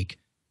like to make.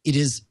 It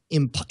is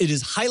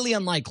highly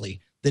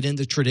unlikely that in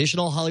the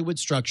traditional Hollywood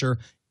structure,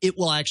 it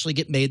will actually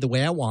get made the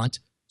way I want.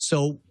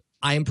 So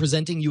I am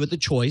presenting you with a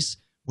choice.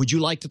 Would you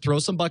like to throw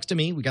some bucks to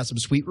me? We got some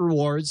sweet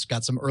rewards,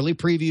 got some early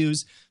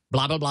previews,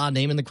 blah, blah, blah,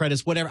 naming the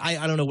credits, whatever.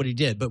 I don't know what he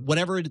did, but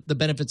whatever the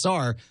benefits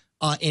are,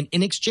 and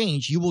in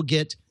exchange, you will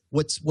get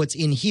what's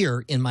in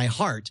here in my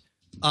heart.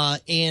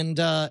 And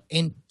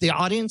the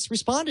audience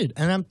responded,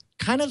 and I'm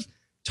kind of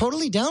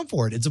totally down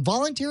for it. It's a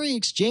voluntary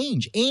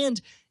exchange,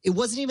 and it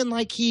wasn't even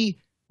like he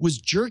was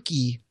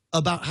jerky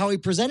about how he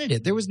presented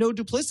it. There was no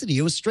duplicity.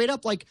 It was straight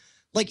up like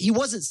he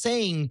wasn't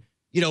saying,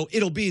 you know,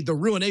 it'll be the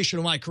ruination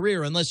of my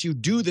career unless you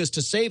do this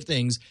to save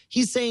things.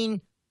 He's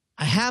saying,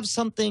 I have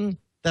something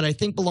that I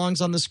think belongs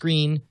on the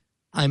screen.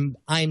 I'm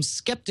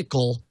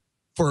skeptical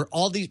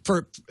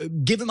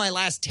given my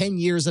last 10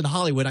 years in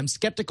Hollywood, I'm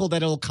skeptical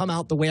that it'll come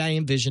out the way I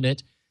envision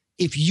it.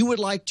 If you would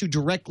like to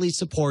directly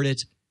support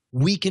it,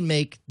 we can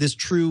make this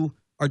true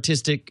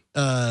artistic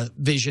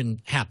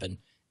vision happen.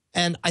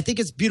 And I think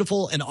it's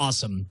beautiful and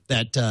awesome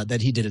that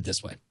he did it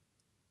this way.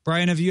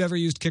 Brian, have you ever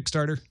used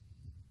Kickstarter?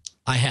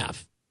 I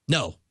have.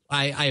 No,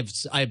 I've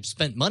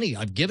spent money.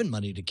 I've given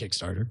money to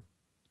Kickstarter.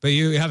 But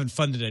you haven't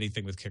funded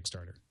anything with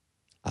Kickstarter?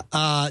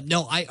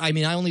 No, I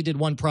mean, I only did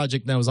one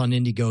project that was on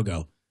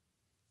Indiegogo.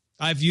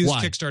 I've used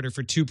Kickstarter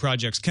for 2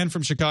 projects. Ken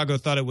from Chicago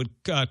thought it would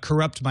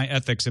corrupt my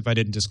ethics if I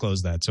didn't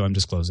disclose that, so I'm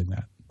disclosing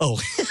that. Oh,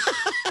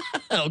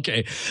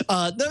 okay.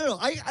 No.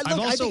 I've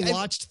also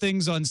watched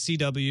things on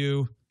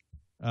CW.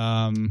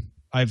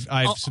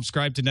 I've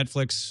subscribed to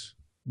Netflix.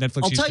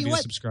 Netflix used to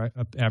be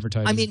a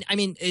advertising. I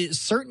mean,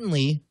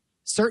 certainly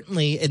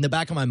certainly in the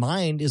back of my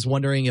mind is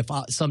wondering if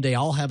someday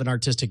I'll have an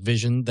artistic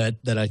vision that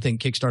I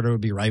think Kickstarter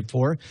would be ripe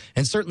for.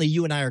 And certainly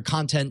you and I are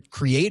content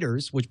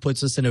creators, which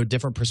puts us in a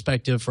different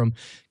perspective from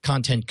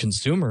content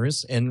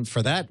consumers. And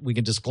for that, we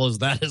can disclose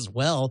that as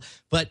well.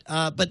 But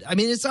I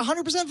mean, it's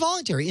 100%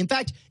 voluntary. In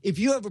fact, if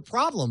you have a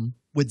problem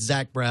with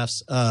Zach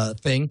Braff's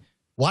thing,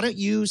 why don't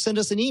you send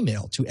us an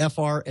email to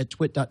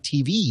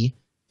fr@twit.tv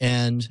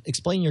and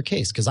explain your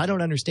case? Because I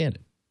don't understand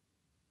it.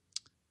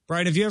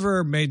 Brian, have you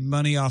ever made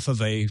money off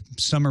of a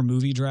summer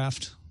movie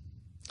draft?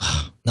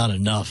 Not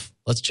enough.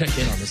 Let's check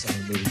in on this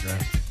summer movie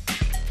draft.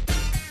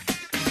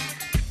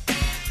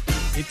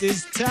 It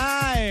is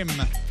time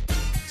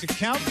to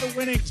count the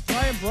winnings.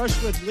 Brian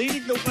Brushwood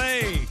leading the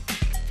way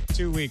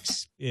 2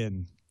 weeks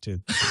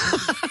into.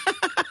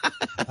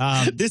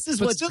 This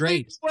is what's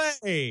great.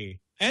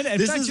 And in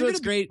this fact, is you're what's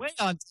great. Way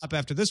on top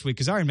after this week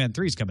because Iron Man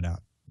 3 is coming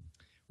out.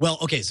 Well,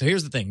 okay, so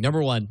here's the thing.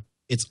 Number one,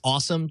 it's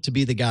awesome to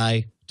be the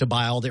guy to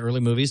buy all the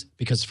early movies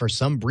because for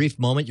some brief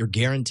moment, you're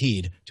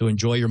guaranteed to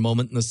enjoy your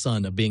moment in the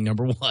sun of being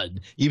number one,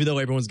 even though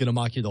everyone's going to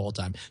mock you the whole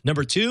time.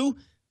 Number two,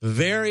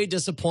 very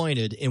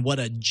disappointed in what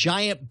a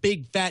giant,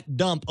 big, fat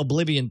dump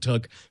Oblivion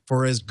took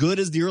for as good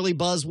as the early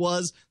buzz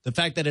was. The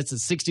fact that it's at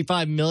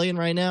 65 million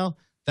right now,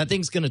 that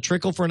thing's going to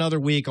trickle for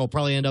another week. I'll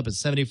probably end up at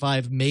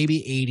 75,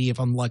 maybe 80 if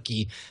I'm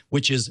lucky,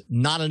 which is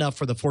not enough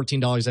for the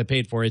 $14 I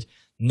paid for it.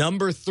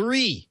 Number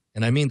three,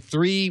 and I mean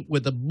 3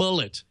 with a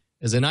bullet,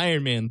 is an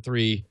Iron Man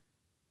 3.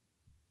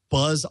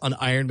 Buzz on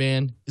Iron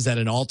Man is at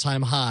an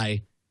all-time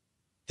high.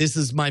 This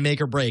is my make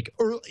or break.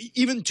 Or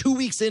even 2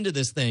 weeks into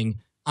this thing,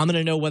 I'm going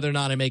to know whether or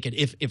not I make it.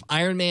 If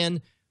Iron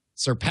Man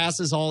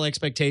surpasses all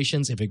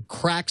expectations, if it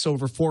cracks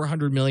over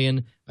 400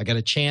 million, I got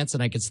a chance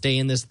and I could stay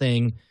in this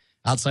thing.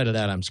 Outside of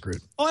that, I'm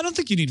screwed. Oh, I don't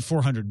think you need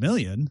 400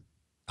 million.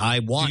 I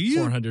want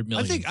 400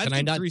 million. I think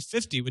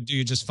 350 would do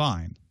you just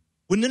fine.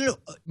 Well,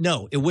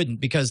 no, it wouldn't,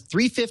 because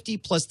 350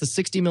 plus the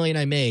 60 million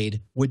I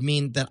made would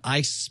mean that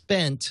I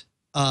spent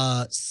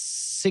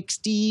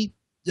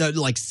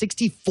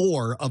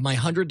 64 of my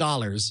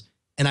 $100,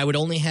 and I would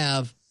only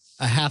have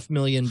a $500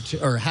 million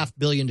or $500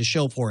 million to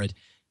show for it.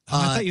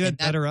 I thought you had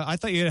better. I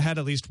thought you had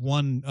at least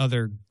one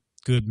other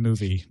good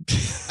movie.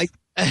 I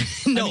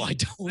don't. I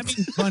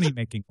mean, money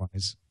making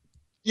wise.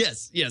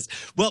 Yes.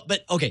 Well,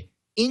 but okay.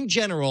 In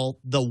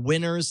general, the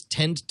winners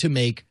tend to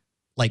make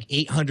like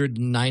 800,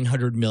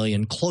 900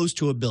 million, close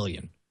to $1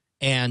 billion.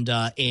 And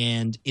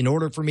in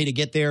order for me to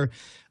get there,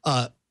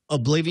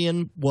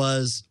 Oblivion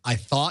was, I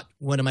thought,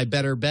 one of my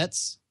better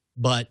bets,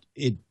 but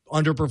it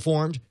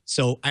underperformed.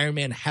 So Iron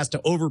Man has to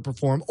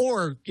overperform,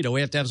 or, we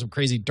have to have some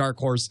crazy dark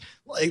horse,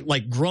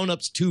 like Grown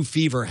Ups 2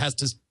 fever has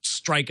to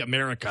strike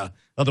America.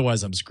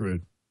 Otherwise, I'm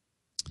screwed.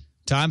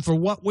 Time for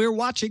what we're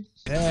watching.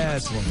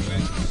 That's what we're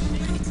watching.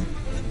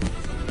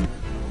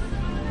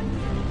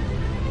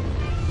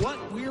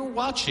 What we're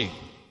watching.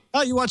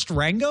 Oh, you watched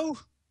Rango?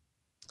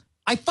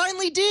 I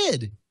finally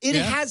did. It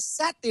has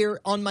sat there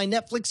on my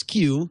Netflix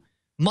queue,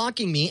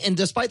 mocking me. And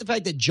despite the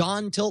fact that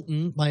John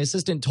Tilton, my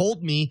assistant,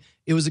 told me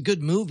it was a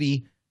good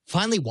movie,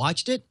 finally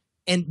watched it.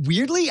 And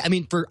weirdly, I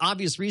mean, for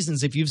obvious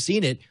reasons, if you've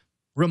seen it,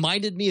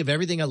 reminded me of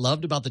everything I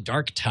loved about The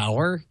Dark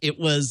Tower. It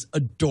was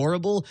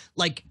adorable.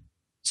 Like,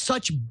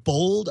 such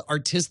bold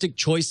artistic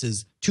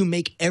choices to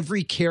make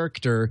every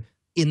character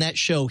in that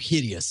show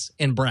hideous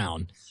and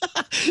brown.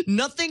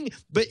 Nothing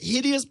but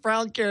hideous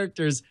brown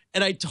characters,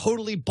 and I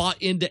totally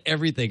bought into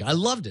everything. I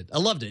loved it.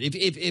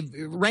 If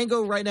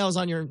Rango right now is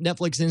on your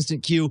Netflix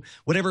instant queue,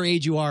 whatever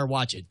age you are,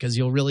 watch it because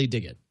you'll really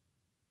dig it.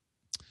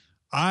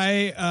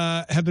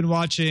 I have been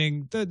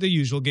watching the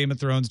usual Game of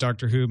Thrones,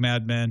 Doctor Who,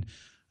 Mad Men.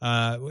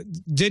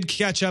 Did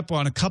catch up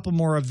on a couple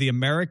more of The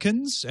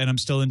Americans, and I'm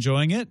still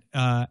enjoying it.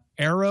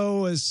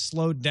 Arrow has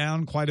slowed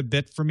down quite a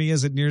bit for me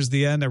as it nears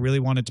the end. I really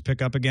wanted to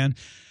pick up again.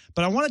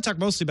 But I want to talk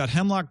mostly about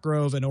Hemlock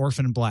Grove and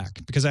Orphan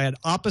Black because I had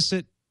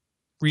opposite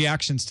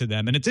reactions to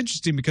them. And it's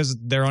interesting because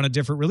they're on a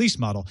different release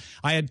model.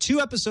 I had 2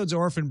 episodes of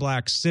Orphan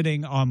Black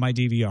sitting on my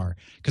DVR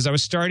because I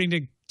was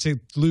starting to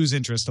lose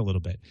interest a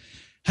little bit.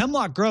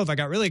 Hemlock Grove, I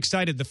got really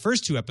excited the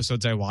first 2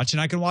 episodes I watched,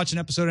 and I can watch an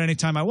episode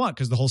anytime I want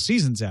because the whole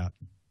season's out.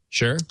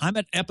 Sure. I'm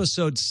at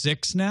episode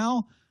 6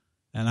 now,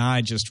 and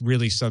I just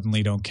really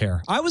suddenly don't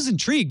care. I was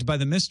intrigued by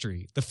the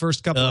mystery the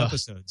first couple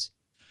episodes.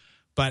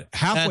 But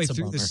halfway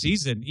through the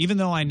season, even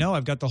though I know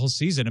I've got the whole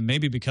season, and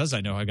maybe because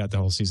I know I got the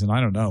whole season, I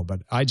don't know,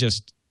 but I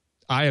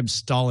am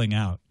stalling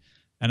out.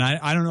 And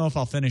I don't know if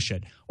I'll finish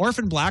it.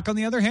 Orphan Black, on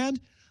the other hand,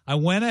 I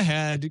went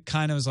ahead,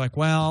 kind of was like,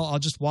 well, I'll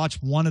just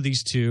watch one of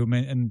these 2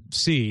 and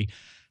see.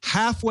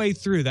 Halfway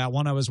through that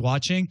one I was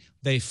watching,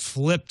 they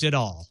flipped it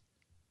all.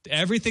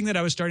 Everything that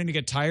I was starting to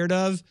get tired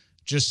of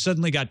just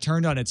suddenly got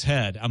turned on its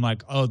head. I'm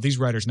like, oh, these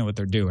writers know what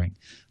they're doing.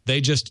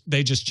 They just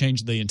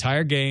changed the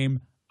entire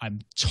game. I'm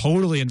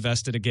totally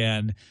invested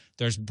again.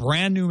 There's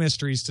brand new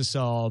mysteries to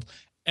solve.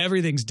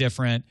 Everything's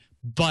different,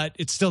 but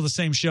it's still the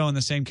same show and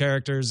the same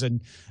characters.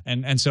 And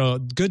so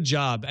good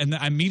job. And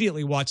I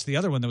immediately watched the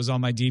other one that was on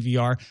my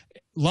DVR.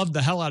 Loved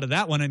the hell out of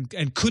that one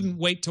and couldn't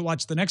wait to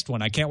watch the next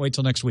one. I can't wait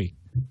till next week.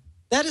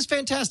 That is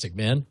fantastic,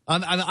 man.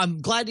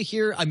 I'm glad to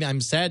hear. I mean,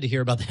 I'm sad to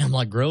hear about the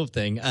Hemlock Grove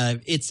thing.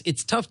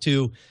 It's tough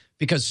too,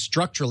 because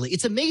structurally,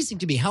 it's amazing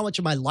to me how much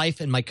of my life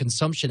and my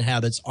consumption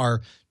habits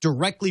are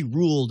directly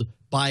ruled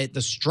by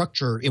the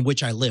structure in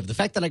which I live. The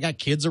fact that I got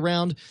kids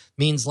around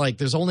means like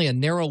there's only a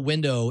narrow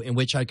window in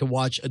which I can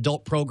watch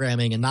adult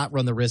programming and not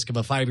run the risk of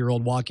a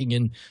 5-year-old walking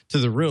into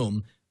the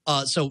room.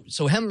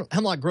 So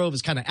Hemlock Grove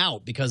is kind of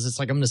out because it's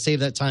like I'm going to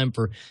save that time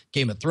for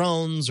Game of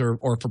Thrones or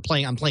for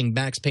playing. I'm playing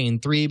Max Payne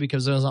 3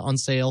 because it was on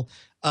sale.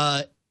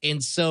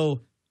 And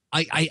so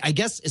I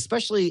guess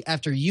especially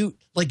after you,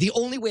 like the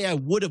only way I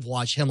would have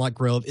watched Hemlock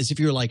Grove is if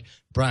you were like,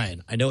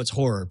 Brian, I know it's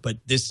horror, but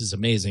this is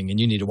amazing and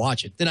you need to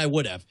watch it. Then I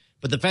would have.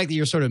 But the fact that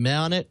you're sort of mad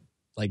on it,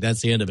 like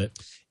that's the end of it.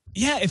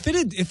 Yeah, if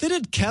it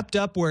had kept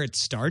up where it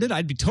started,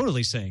 I'd be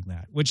totally saying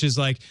that, which is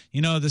like,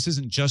 this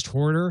isn't just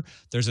horror.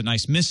 There's a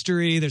nice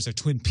mystery. There's a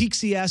Twin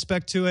Peaksy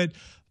aspect to it.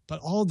 But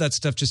all of that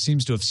stuff just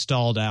seems to have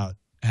stalled out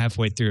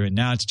halfway through. And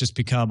now it's just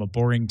become a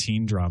boring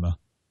teen drama.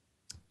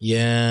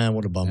 Yeah,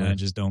 what a bummer. And I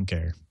just don't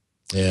care.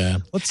 Yeah.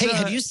 Hey,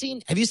 have you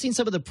seen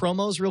some of the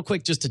promos real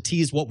quick just to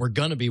tease what we're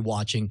going to be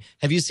watching?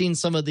 Have you seen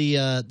some of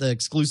the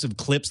exclusive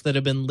clips that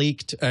have been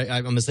leaked?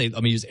 I'm going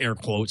to use air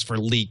quotes for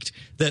leaked.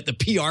 The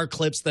PR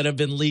clips that have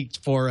been leaked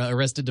for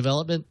Arrested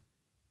Development?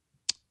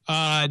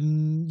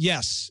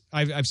 Yes.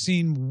 I've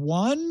seen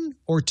one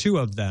or two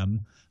of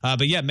them.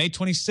 But yeah, May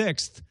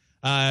 26th.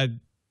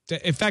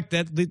 In fact,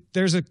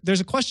 there's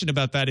a question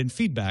about that in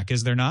feedback,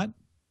 is there not?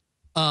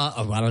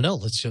 I don't know.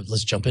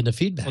 Let's jump into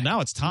feedback. Well,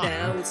 now it's time.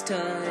 Now it's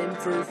time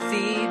for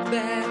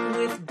feedback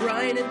with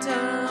Brian and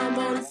Tom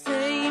on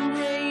Frame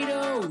Rate.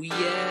 Oh,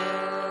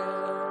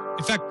 yeah.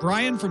 In fact,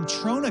 Brian from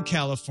Trona,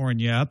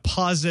 California,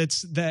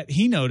 posits that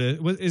he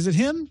noticed. Is it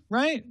him,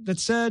 right? That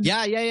said,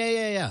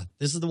 yeah.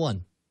 This is the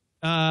one.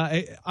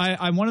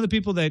 I'm one of the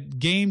people that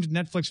gamed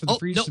Netflix for the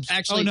free. No,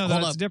 actually, no,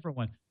 hold that's up. a different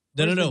one.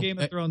 No. The Game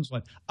of Thrones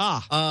one.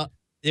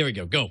 There we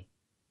go. Go.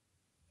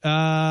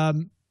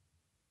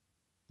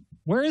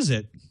 Where is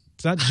it?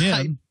 It's not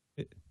Jim.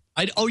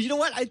 You know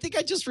what? I think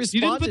I just responded.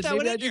 You didn't put that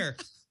one in here.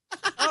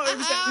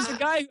 It was a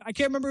guy. I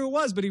can't remember who it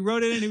was, but he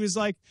wrote it and he was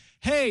like,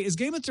 "Hey, is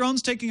Game of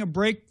Thrones taking a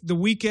break the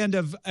weekend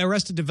of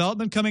Arrested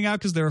Development coming out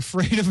because they're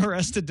afraid of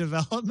Arrested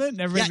Development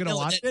and everybody's going to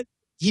watch it?"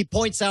 He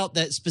points out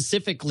that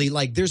specifically,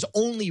 like, there's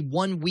only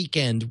one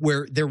weekend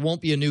where there won't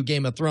be a new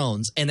Game of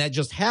Thrones, and that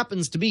just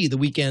happens to be the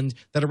weekend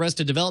that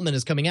Arrested Development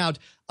is coming out.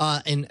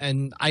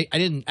 And I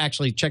didn't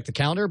actually check the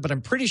calendar, but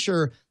I'm pretty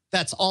sure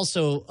that's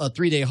also a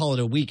 3-day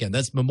holiday weekend.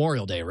 That's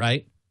Memorial Day,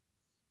 right?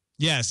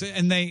 Yes,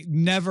 and they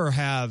never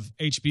have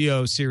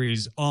HBO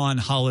series on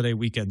holiday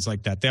weekends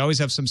like that. They always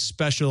have some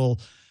special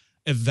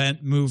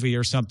event movie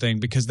or something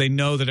because they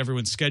know that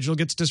everyone's schedule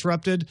gets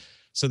disrupted.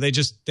 So they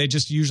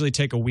just usually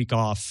take a week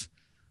off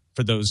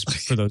for those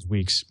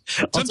weeks.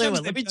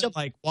 Sometimes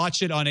they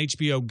watch it on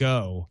HBO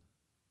Go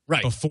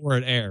before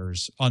it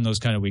airs on those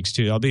kind of weeks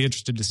too. I'll be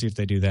interested to see if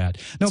they do that.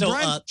 No, so,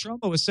 Brian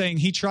Trumbo was saying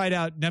he tried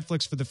out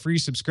Netflix for the free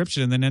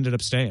subscription and then ended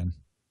up staying.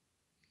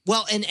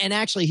 Well, and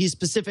actually, he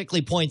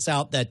specifically points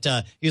out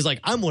that he's like,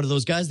 I'm one of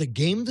those guys that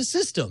game the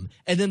system.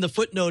 And then the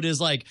footnote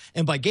is like,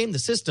 and by game the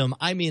system,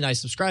 I mean I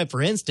subscribed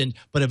for instant,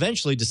 but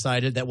eventually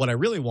decided that what I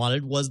really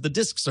wanted was the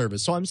disc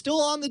service. So I'm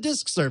still on the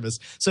disc service.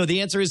 So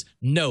the answer is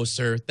no,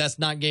 sir. That's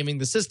not gaming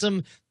the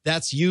system.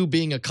 That's you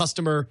being a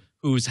customer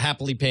who's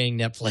happily paying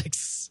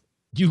Netflix.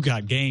 You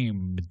got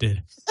gamed.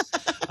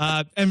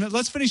 And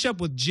let's finish up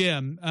with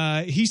Jim.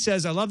 He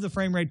says, I love the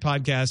Frame Rate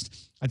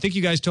podcast. I think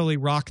you guys totally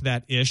rock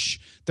that ish.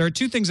 There are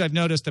two things I've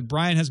noticed that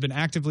Brian has been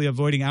actively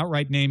avoiding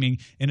outright naming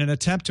in an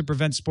attempt to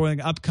prevent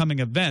spoiling upcoming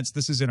events.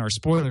 This is in our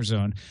spoiler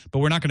zone, but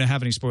we're not going to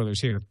have any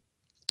spoilers here.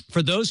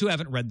 For those who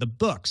haven't read the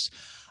books,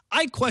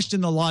 I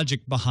question the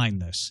logic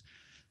behind this.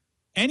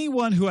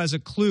 Anyone who has a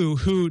clue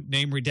who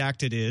Name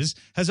Redacted is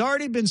has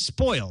already been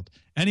spoiled.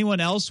 Anyone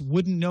else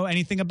wouldn't know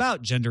anything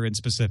about Gender in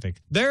Specific.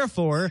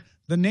 Therefore,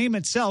 the name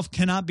itself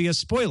cannot be a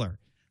spoiler.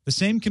 The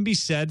same can be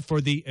said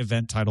for the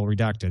event title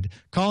Redacted.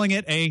 Calling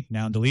it a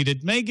noun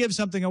deleted may give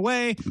something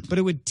away, but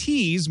it would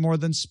tease more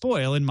than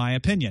spoil, in my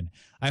opinion.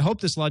 I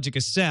hope this logic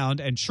is sound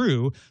and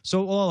true,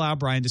 so it will allow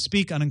Brian to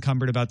speak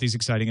unencumbered about these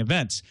exciting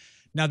events.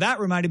 Now, that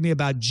reminded me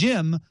about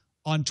Jim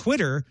on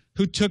Twitter,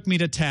 who took me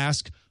to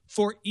task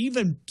for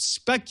even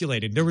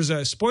speculating. There was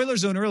a spoiler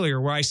zone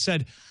earlier where I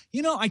said,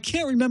 I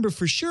can't remember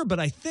for sure, but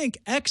I think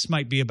X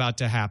might be about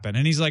to happen.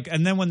 And he's like,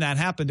 and then when that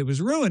happened, it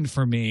was ruined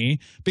for me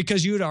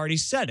because you had already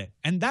said it.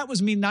 And that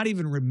was me not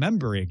even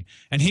remembering.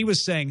 And he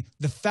was saying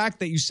the fact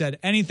that you said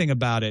anything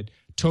about it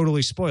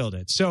totally spoiled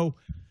it. So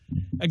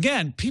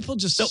again, people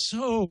just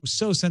so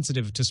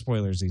sensitive to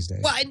spoilers these days.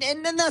 Well,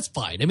 and that's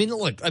fine. I mean,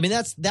 look,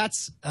 that's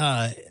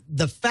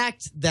the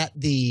fact that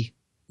the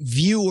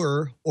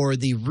viewer or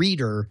the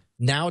reader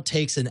now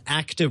takes an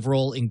active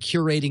role in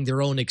curating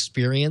their own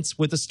experience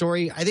with the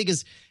story, I think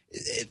is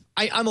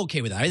I'm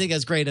okay with that. I think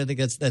that's great. I think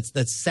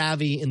that's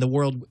savvy in the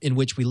world in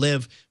which we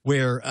live,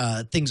 where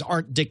things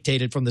aren't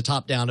dictated from the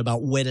top down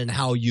about when and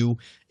how you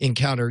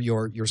encounter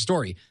your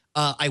story.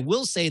 I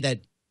will say that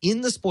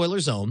in the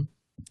spoiler zone,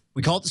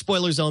 We call it the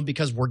spoiler zone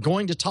because we're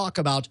going to talk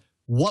about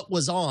what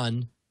was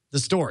on the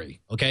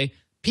story, okay?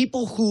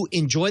 People who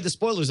enjoy the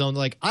spoiler zone,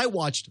 like, I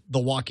watched The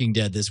Walking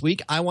Dead this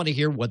week. I want to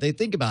hear what they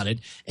think about it.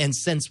 And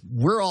since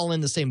we're all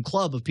in the same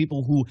club of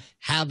people who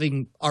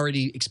having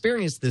already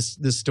experienced this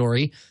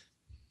story,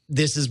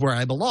 this is where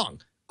I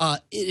belong.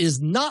 It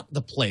is not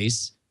the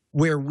place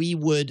where we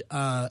would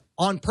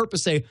on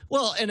purpose say,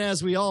 well, and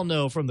as we all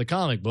know from the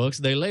comic books,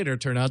 they later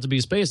turn out to be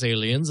space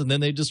aliens and then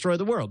they destroy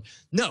the world.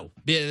 No,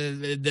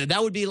 that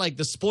would be like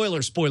the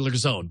spoiler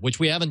zone, which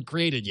we haven't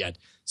created yet.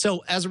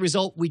 So as a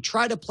result, we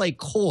try to play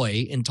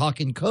coy and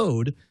talk in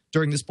code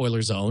during the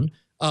spoiler zone,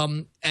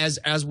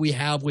 as we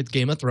have with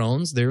Game of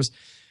Thrones. There's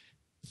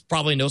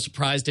probably no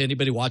surprise to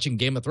anybody watching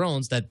Game of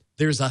Thrones that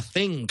there's a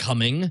thing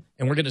coming,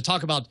 and we're going to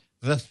talk about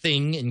the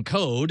thing in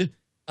code.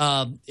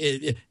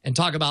 And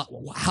talk about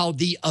how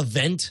the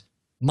event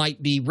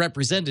might be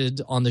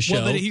represented on the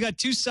show. Well, but you got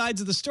two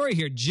sides of the story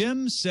here.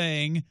 Jim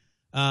saying,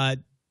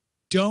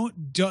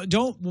 don't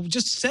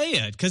just say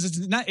it, because it's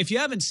not. If you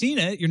haven't seen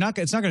it, you're not.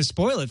 It's not going to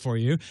spoil it for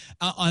you.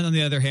 On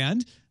the other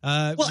hand,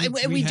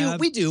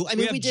 we do. I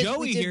mean, we did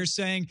Joey here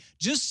saying,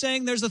 just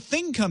saying there's a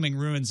thing coming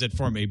ruins it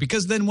for me,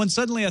 because then when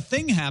suddenly a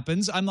thing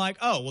happens, I'm like,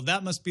 oh, well,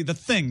 that must be the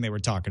thing they were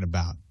talking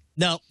about.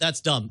 No,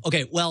 that's dumb.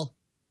 Okay, well.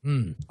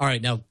 All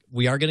right, now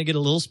we are going to get a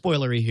little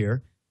spoilery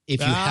here. If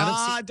you haven't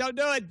seen, don't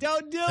do it.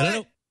 Don't do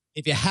it.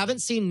 If you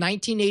haven't seen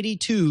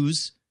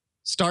 1982's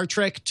Star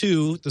Trek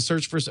II, The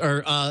Search for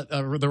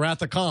The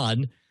Wrath of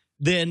Khan,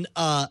 then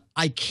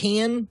I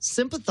can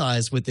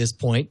sympathize with this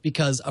point,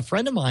 because a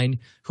friend of mine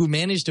who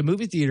managed a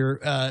movie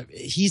theater,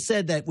 he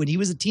said that when he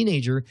was a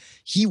teenager,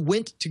 he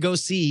went to go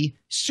see,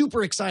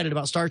 super excited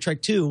about Star Trek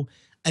II,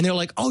 and they're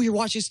like, "Oh, you're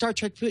watching Star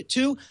Trek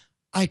II?"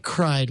 I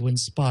cried when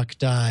Spock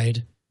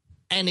died.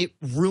 And it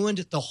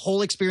ruined the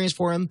whole experience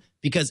for him,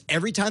 because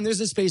every time there's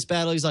a space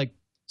battle, he's like,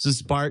 is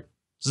this part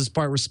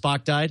where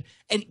Spock died?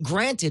 And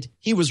granted,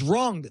 he was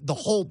wrong the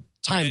whole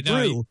time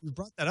through. You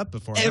brought that up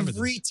before.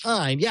 Every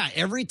time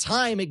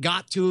it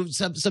got to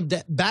some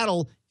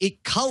battle,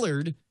 it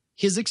colored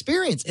his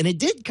experience. And it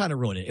did kind of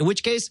ruin it. In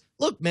which case,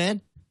 look, man,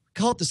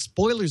 call it the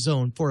spoiler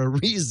zone for a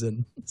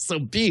reason. So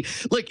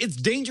it's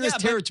dangerous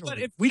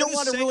territory. But we don't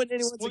want to ruin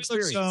anyone's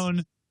experience.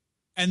 Zone,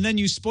 and then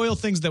you spoil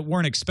things that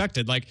weren't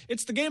expected. Like,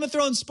 it's the Game of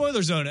Thrones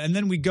spoiler zone. And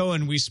then we go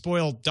and we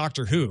spoil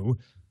Doctor Who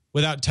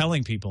without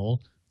telling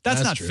people.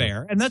 That's not true.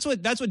 Fair. And that's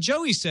what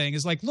Joey's saying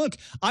is like, look,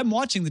 I'm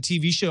watching the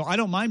TV show. I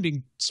don't mind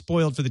being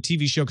spoiled for the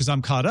TV show because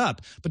I'm caught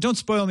up. But don't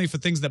spoil me for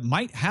things that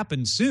might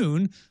happen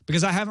soon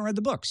because I haven't read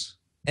the books.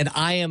 And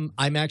I'm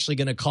actually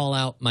going to call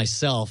out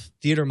myself.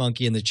 Theater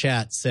Monkey in the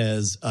chat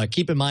says,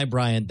 keep in mind,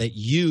 Brian, that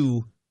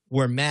you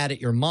were mad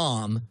at your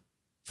mom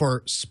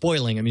for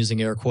spoiling, I'm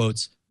using air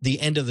quotes, the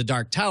end of the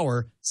Dark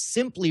Tower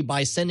simply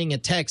by sending a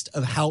text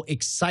of how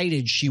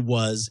excited she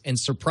was and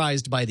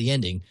surprised by the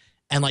ending.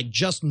 And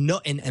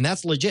and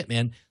that's legit,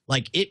 man.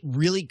 Like, it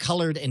really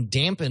colored and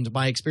dampened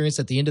my experience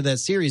at the end of that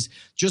series.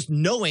 Just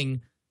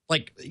knowing,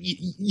 like,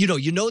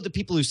 you know the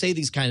people who say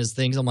these kinds of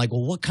things. I'm like,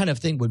 well, what kind of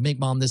thing would make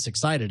mom this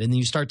excited? And then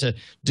you start to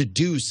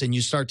deduce and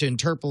you start to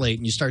interpolate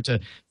and you start to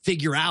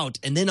figure out.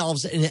 And then all of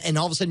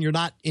a sudden you're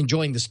not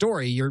enjoying the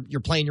story. You're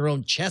playing your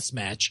own chess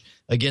match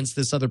against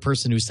this other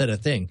person who said a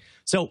thing.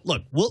 So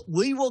look,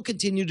 we will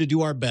continue to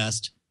do our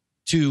best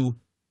to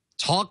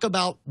talk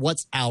about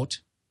what's out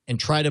and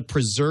try to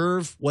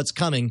preserve what's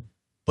coming.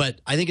 But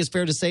I think it's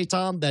fair to say,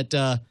 Tom,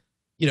 that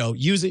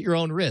use at your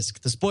own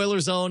risk. The spoiler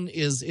zone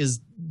is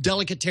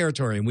delicate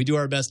territory, and we do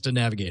our best to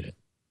navigate it.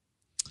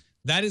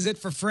 That is it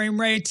for Frame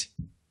Rate.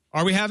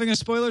 Are we having a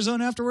spoiler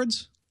zone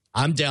afterwards?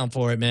 I'm down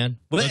for it, man.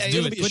 Let's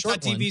do it.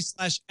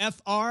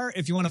 Twit.tv/FR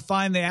if you want to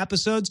find the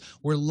episodes.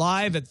 We're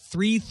live at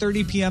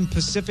 3:30 p.m.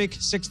 Pacific,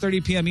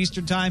 6:30 p.m.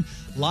 Eastern Time,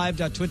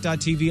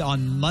 live.twit.tv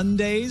on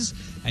Mondays.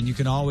 And you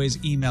can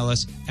always email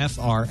us,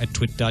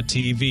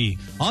 fr@twit.tv.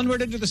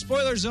 Onward into the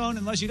spoiler zone,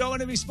 unless you don't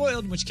want to be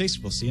spoiled, in which case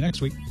we'll see you next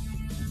week.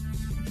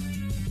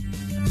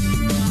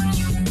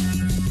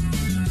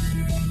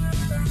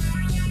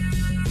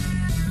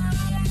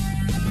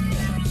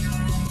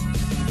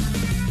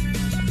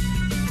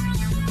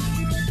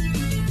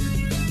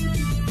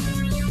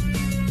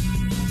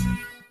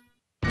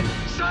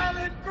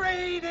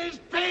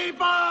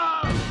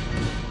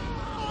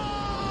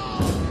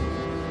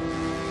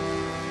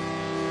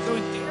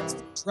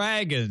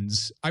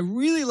 Dragons. I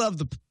really love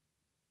the.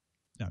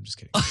 No, I'm just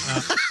kidding.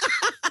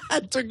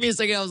 It took me a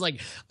second. I was like,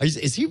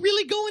 is he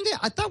really going there?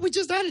 I thought we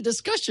just had a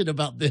discussion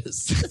about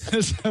this.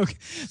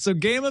 So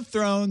Game of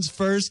Thrones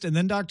first and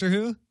then Doctor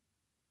Who?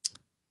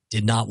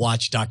 Did not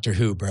watch Doctor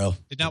Who, bro.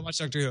 Did not watch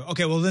Doctor Who.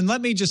 Okay, well, then let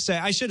me just say,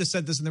 I should have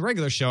said this in the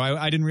regular show.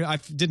 I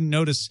didn't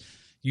notice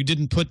you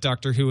didn't put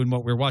Doctor Who in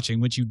what we're watching,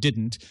 which you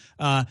didn't.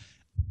 Not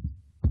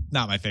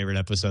my favorite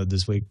episode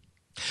this week.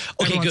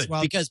 Okay, good.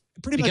 Because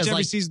pretty much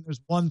every season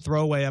there's one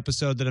throwaway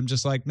episode that I'm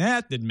just like, nah,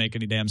 it didn't make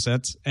any damn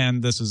sense.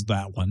 And this is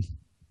that one.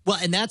 Well,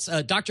 and that's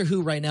Doctor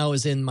Who right now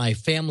is in my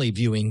family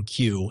viewing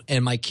queue.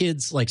 And my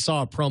kids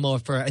saw a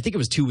promo for, I think it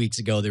was 2 weeks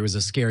ago. There was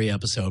a scary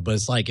episode, but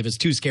it's like, if it's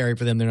too scary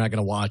for them, they're not going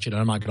to watch it. And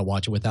I'm not going to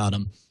watch it without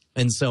them.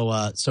 And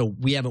so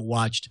we haven't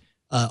watched.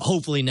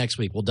 Hopefully next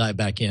week we'll dive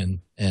back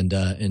in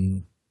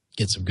and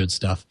get some good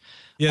stuff.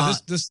 Yeah,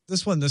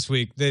 this one this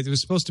week, it was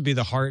supposed to be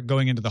the heart,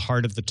 going into the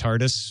heart of the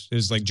TARDIS. It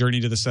was like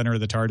Journey to the Center of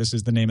the TARDIS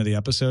is the name of the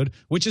episode,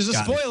 which is a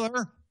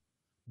spoiler.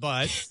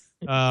 But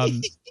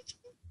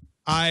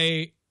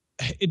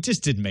it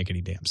just didn't make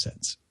any damn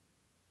sense.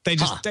 They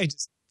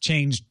just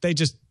changed. They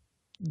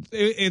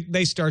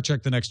Star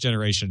Trek The Next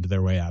Generation to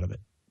their way out of it.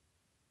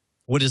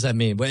 What does that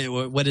mean?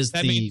 What is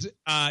that? Means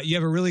you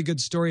have a really good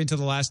story into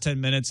the last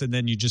 10 minutes, and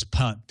then you just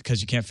punt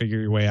because you can't figure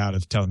your way out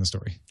of telling the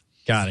story.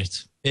 Got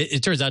it.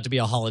 It turns out to be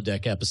a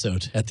holodeck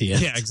episode at the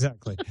end. Yeah,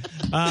 exactly.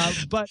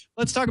 But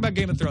let's talk about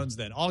Game of Thrones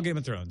then. All Game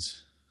of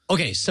Thrones.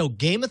 Okay, so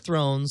Game of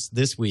Thrones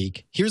this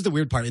week. Here's the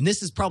weird part, and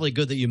this is probably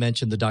good that you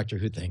mentioned the Doctor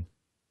Who thing.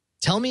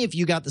 Tell me if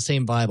you got the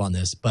same vibe on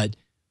this, but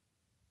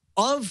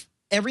of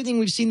everything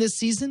we've seen this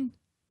season,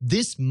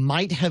 this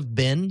might have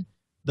been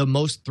the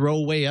most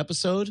throwaway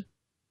episode.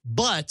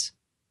 But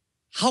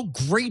how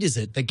great is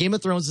it that Game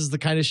of Thrones is the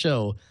kind of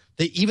show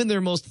that even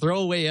their most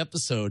throwaway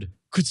episode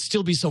could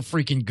still be so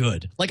freaking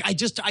good? Like, I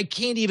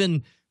can't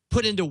even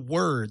put into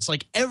words,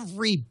 like,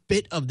 every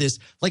bit of this.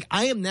 Like,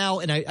 I am now,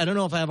 and I don't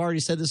know if I've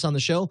already said this on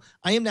the show,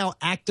 I am now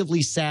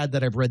actively sad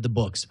that I've read the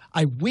books.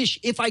 I wish,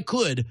 if I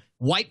could,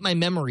 wipe my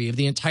memory of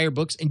the entire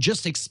books and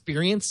just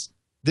experience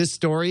this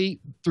story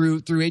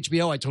through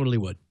HBO, I totally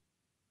would.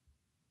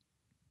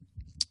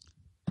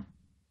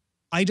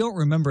 I don't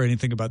remember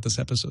anything about this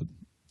episode.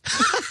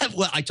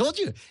 Well, I told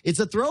you, it's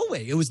a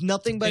throwaway. It was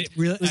nothing but.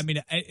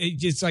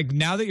 It's like,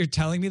 now that you're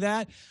telling me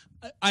that,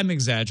 I'm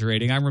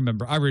exaggerating. I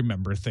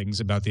remember things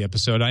about the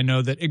episode. I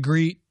know that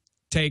Ygritte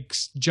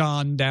takes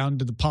Jon down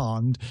to the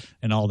pond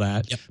and all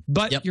that. Yep.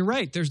 But You're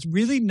right. There's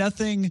really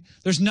nothing.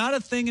 There's not a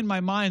thing in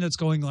my mind that's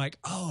going like,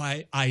 oh,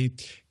 I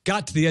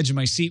got to the edge of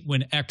my seat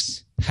when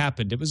X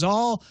happened. It was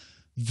all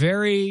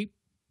very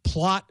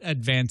plot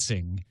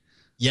advancing.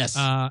 Yes.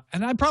 And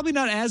I'm probably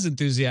not as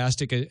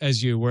enthusiastic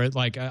as you, where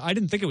like I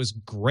didn't think it was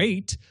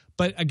great,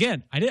 but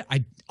again,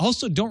 I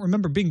also don't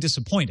remember being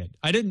disappointed.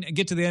 I didn't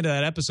get to the end of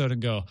that episode and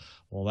go,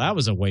 well, that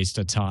was a waste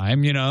of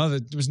time. You know,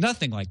 there was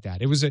nothing like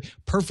that. It was a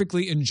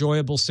perfectly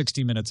enjoyable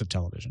 60 minutes of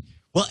television.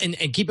 Well, and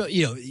keep it,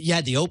 you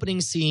had the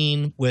opening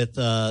scene with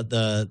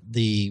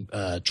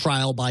the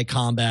trial by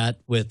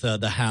combat with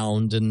the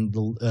Hound and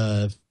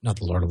not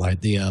the Lord of Light,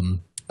 the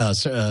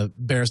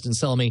Barristan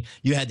Selmy.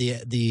 You had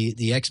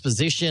the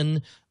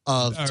exposition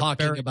of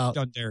talking Beric about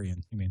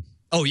Dondarrion. You mean?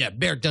 Oh yeah,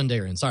 Beric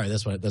Dondarrion. Sorry,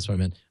 that's what I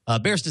meant.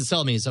 Barristan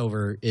Selmy is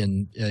over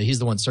in. He's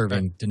the one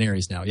serving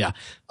Daenerys now. Yeah.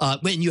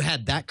 When you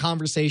had that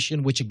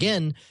conversation, which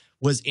again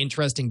was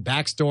interesting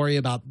backstory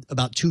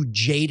about two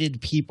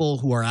jaded people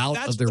who are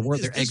out of their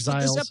world, they're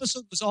exiles. This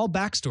episode was all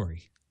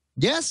backstory.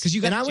 Yes, because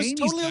you got. And I was Jaime's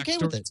totally okay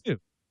with it too.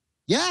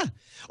 Yeah.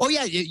 Oh,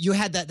 yeah. You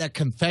had that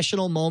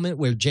confessional moment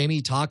where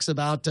Jaime talks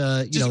about,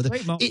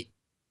 great moment.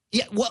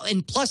 Yeah. Well,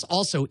 and plus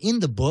also in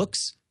the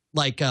books,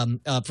 like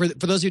for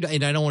those of you,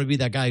 and I don't want to be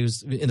that guy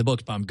who's in the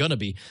books, but I'm going to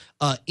be.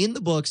 In the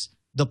books,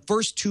 the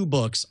first two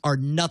books are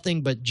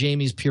nothing but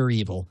Jaime's pure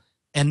evil.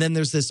 And then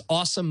there's this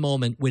awesome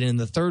moment when in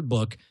the third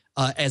book,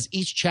 as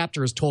each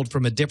chapter is told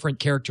from a different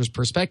character's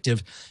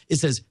perspective, it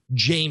says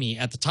Jaime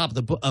at the top of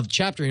the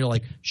chapter. And you're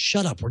like,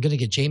 shut up. We're going to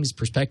get Jaime's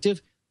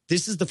perspective.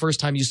 This is the first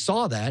time you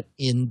saw that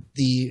in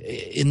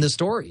the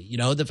story. You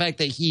know, the fact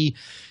that he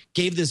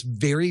gave this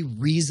very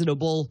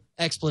reasonable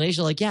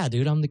explanation, like, yeah,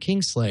 dude, I'm the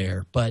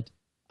Kingslayer. But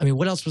I mean,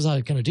 what else was I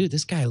going to do?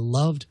 This guy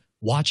loved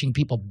watching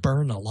people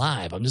burn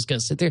alive. I'm just going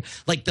to sit there.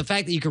 Like the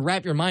fact that you could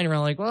wrap your mind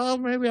around, like, well,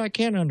 maybe I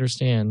can't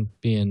understand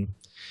being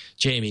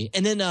Jaime.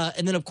 And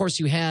then of course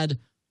you had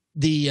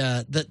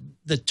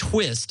the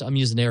twist. I'm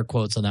using air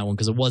quotes on that one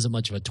because it wasn't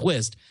much of a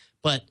twist,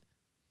 but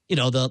you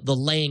know, the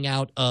laying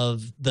out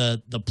of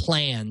the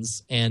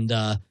plans. And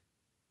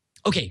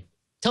okay,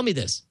 tell me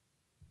this.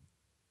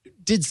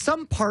 Did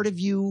some part of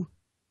you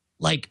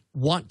like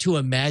want to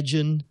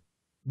imagine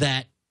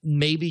that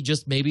maybe,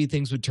 just maybe,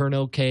 things would turn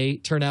out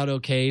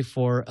okay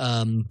for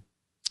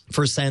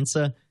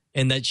Sansa,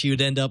 and that she would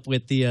end up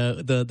with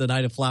the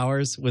Knight of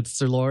Flowers with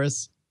Sir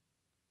Loras?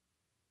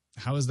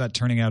 How is that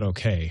turning out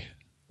okay?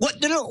 What?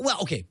 No.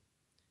 Well, okay.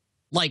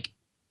 Like,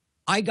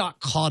 I got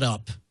caught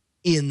up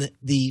in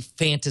the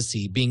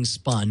fantasy being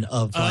spun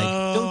of like,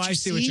 don't you I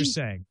see what you're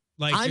saying.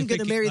 Like, I'm going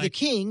to marry the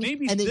king,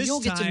 maybe and then this you'll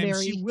get to time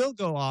marry. She will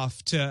go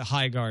off to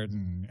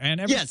Highgarden,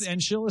 and Yes.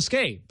 and she'll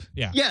escape.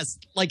 Yeah. Yes,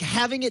 like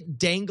having it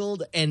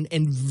dangled and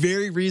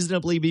very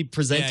reasonably be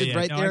presented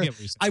right there.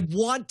 I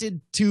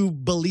wanted to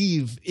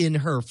believe in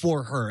her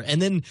for her,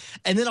 and then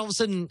all of a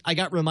sudden I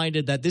got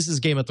reminded that this is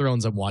Game of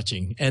Thrones I'm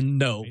watching, and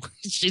no,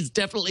 she's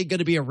definitely going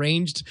to be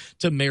arranged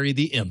to marry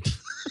the imp.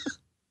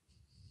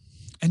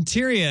 And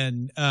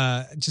Tyrion,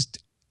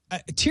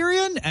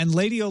 Tyrion and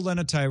Lady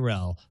Olenna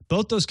Tyrell,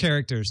 both those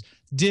characters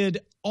did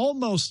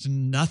almost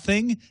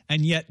nothing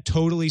and yet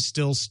totally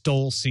still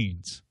stole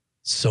scenes.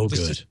 So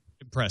good.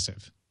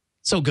 Impressive.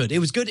 So good. It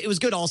was good. It was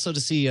good also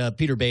to see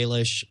Peter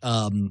Baelish,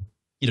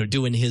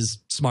 doing his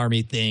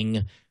smarmy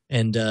thing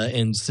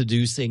and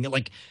seducing.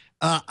 Like,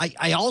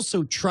 I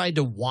also tried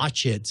to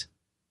watch it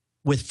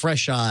with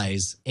fresh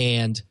eyes,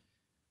 and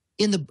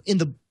in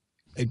the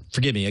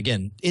forgive me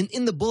again,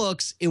 in the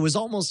books, it was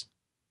almost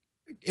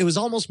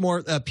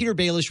more Peter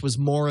Baelish was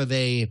more of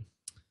a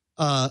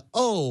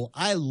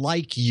I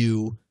like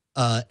you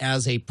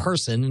as a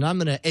person, and I'm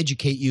going to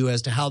educate you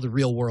as to how the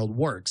real world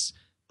works.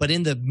 But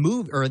in the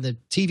movie or in the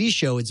TV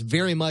show, it's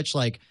very much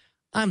like,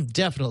 I'm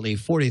definitely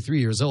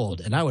 43 years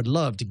old, and I would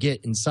love to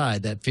get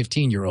inside that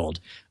 15-year-old.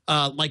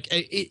 Like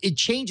it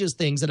changes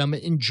things, and I'm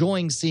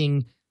enjoying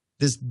seeing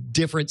this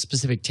different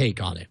specific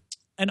take on it.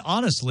 And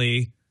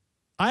honestly,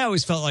 I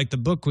always felt like the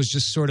book was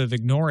just sort of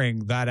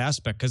ignoring that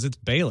aspect because it's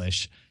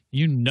Baelish.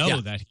 You know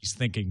that he's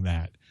thinking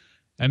that.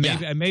 And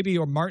maybe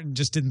or Martin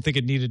just didn't think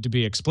it needed to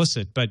be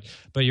explicit, but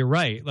you're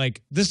right.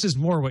 Like, this is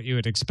more what you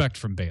would expect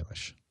from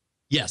Baelish.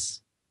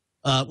 Yes.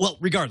 Well,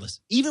 regardless,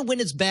 even when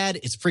it's bad,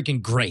 it's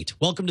freaking great.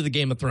 Welcome to the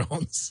Game of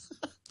Thrones.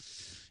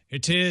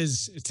 It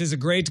is a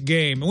great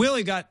game. We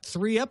only got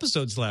 3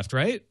 episodes left,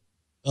 right?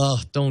 Oh,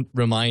 don't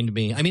remind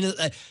me. I mean,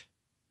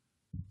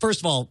 first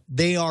of all,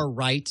 they are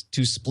right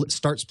to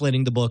start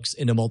splitting the books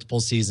into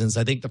multiple seasons.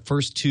 I think the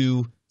first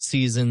 2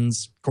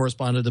 seasons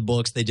correspond to the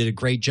books. They did a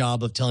great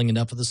job of telling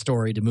enough of the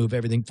story to move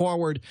everything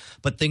forward,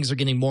 but things are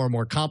getting more and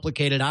more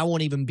complicated. I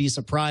won't even be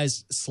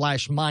surprised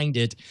 / mind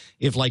it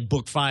if like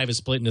book 5 is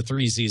split into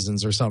 3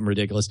 seasons or something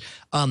ridiculous.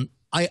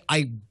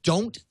 I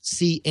don't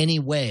see any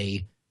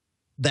way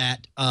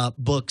that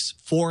books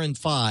 4 and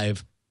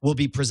 5 will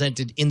be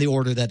presented in the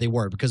order that they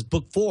were, because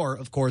book 4,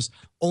 of course,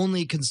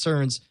 only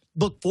concerns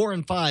book 4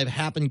 and 5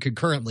 happen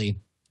concurrently,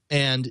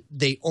 and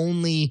they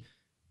only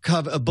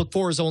cover book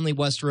 4 is only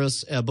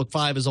Westeros. Book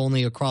 5 is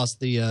only across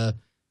the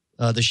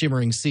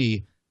Shimmering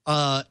Sea.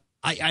 I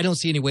don't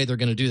see any way they're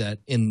going to do that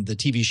in the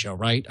TV show,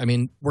 right? I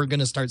mean, we're going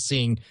to start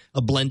seeing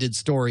a blended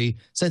story,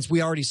 since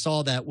we already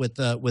saw that with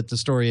the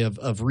story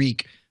of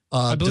Reek.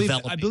 I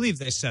believe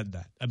they said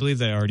that. I believe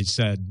they already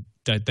said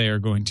that they are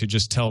going to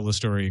just tell the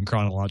story in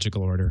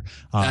chronological order.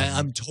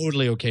 I'm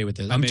totally okay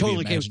with it. I'm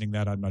totally imagining okay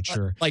with that. I'm not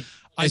sure. Like,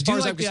 I do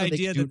like the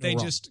idea that they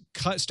just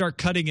start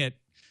cutting it.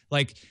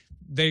 Like,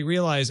 they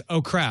realize,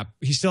 oh crap,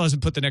 he still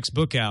hasn't put the next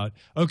book out.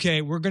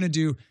 Okay, we're going to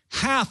do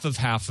half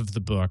of the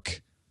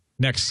book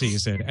next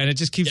season, and it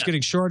just keeps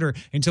getting shorter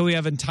until we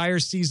have an entire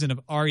season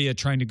of Arya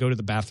trying to go to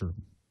the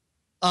bathroom.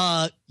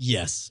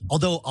 Yes.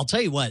 Although I'll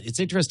tell you what, it's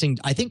interesting.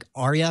 I think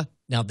Arya.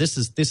 Now this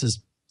is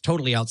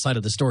totally outside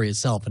of the story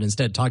itself, and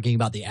instead talking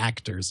about the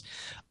actors.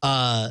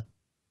 Sansa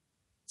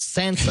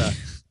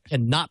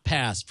cannot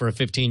pass for a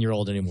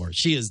 15-year-old anymore.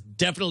 She is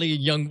definitely a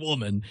young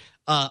woman.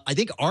 I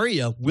think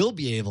Arya will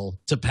be able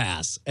to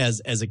pass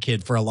as a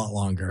kid for a lot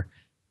longer.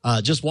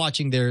 Just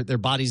watching their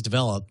bodies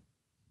develop.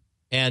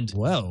 And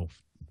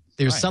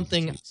there's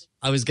something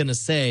I was going to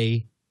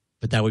say,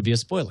 but that would be a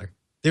spoiler.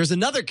 There's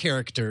another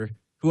character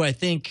who I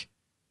think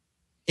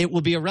it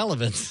will be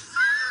irrelevant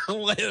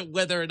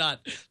whether or not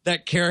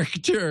that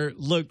character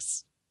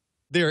looks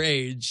their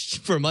age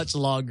for much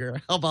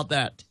longer. How about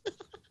that?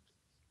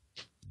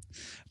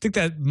 I think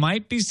that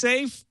might be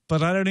safe,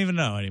 but I don't even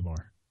know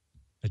anymore.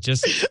 It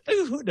just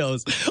who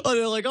knows? Oh,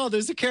 they're like, oh,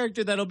 there's a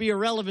character that'll be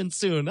irrelevant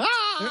soon.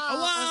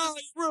 Wow,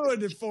 you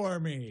ruined it for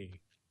me.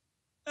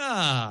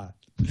 All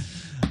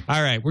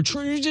right, we're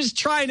just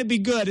trying to be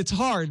good. It's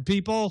hard,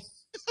 people.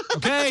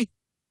 Okay.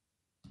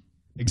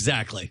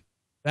 Exactly.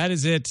 That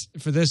is it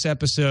for this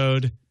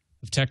episode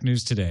of Tech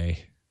News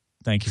Today.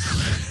 Thank you.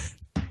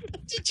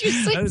 Did you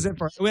say that is it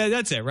for? Well,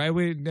 that's it, right?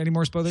 Any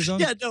more spoiler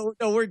zones? Yeah, no,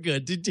 we're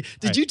good.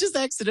 Did you just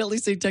accidentally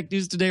say Tech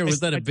News Today, or was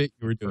that a bit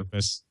you were doing?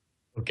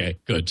 Okay,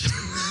 good.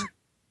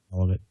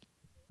 All of it.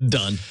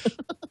 Done.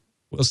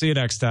 We'll see you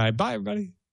next time. Bye, everybody.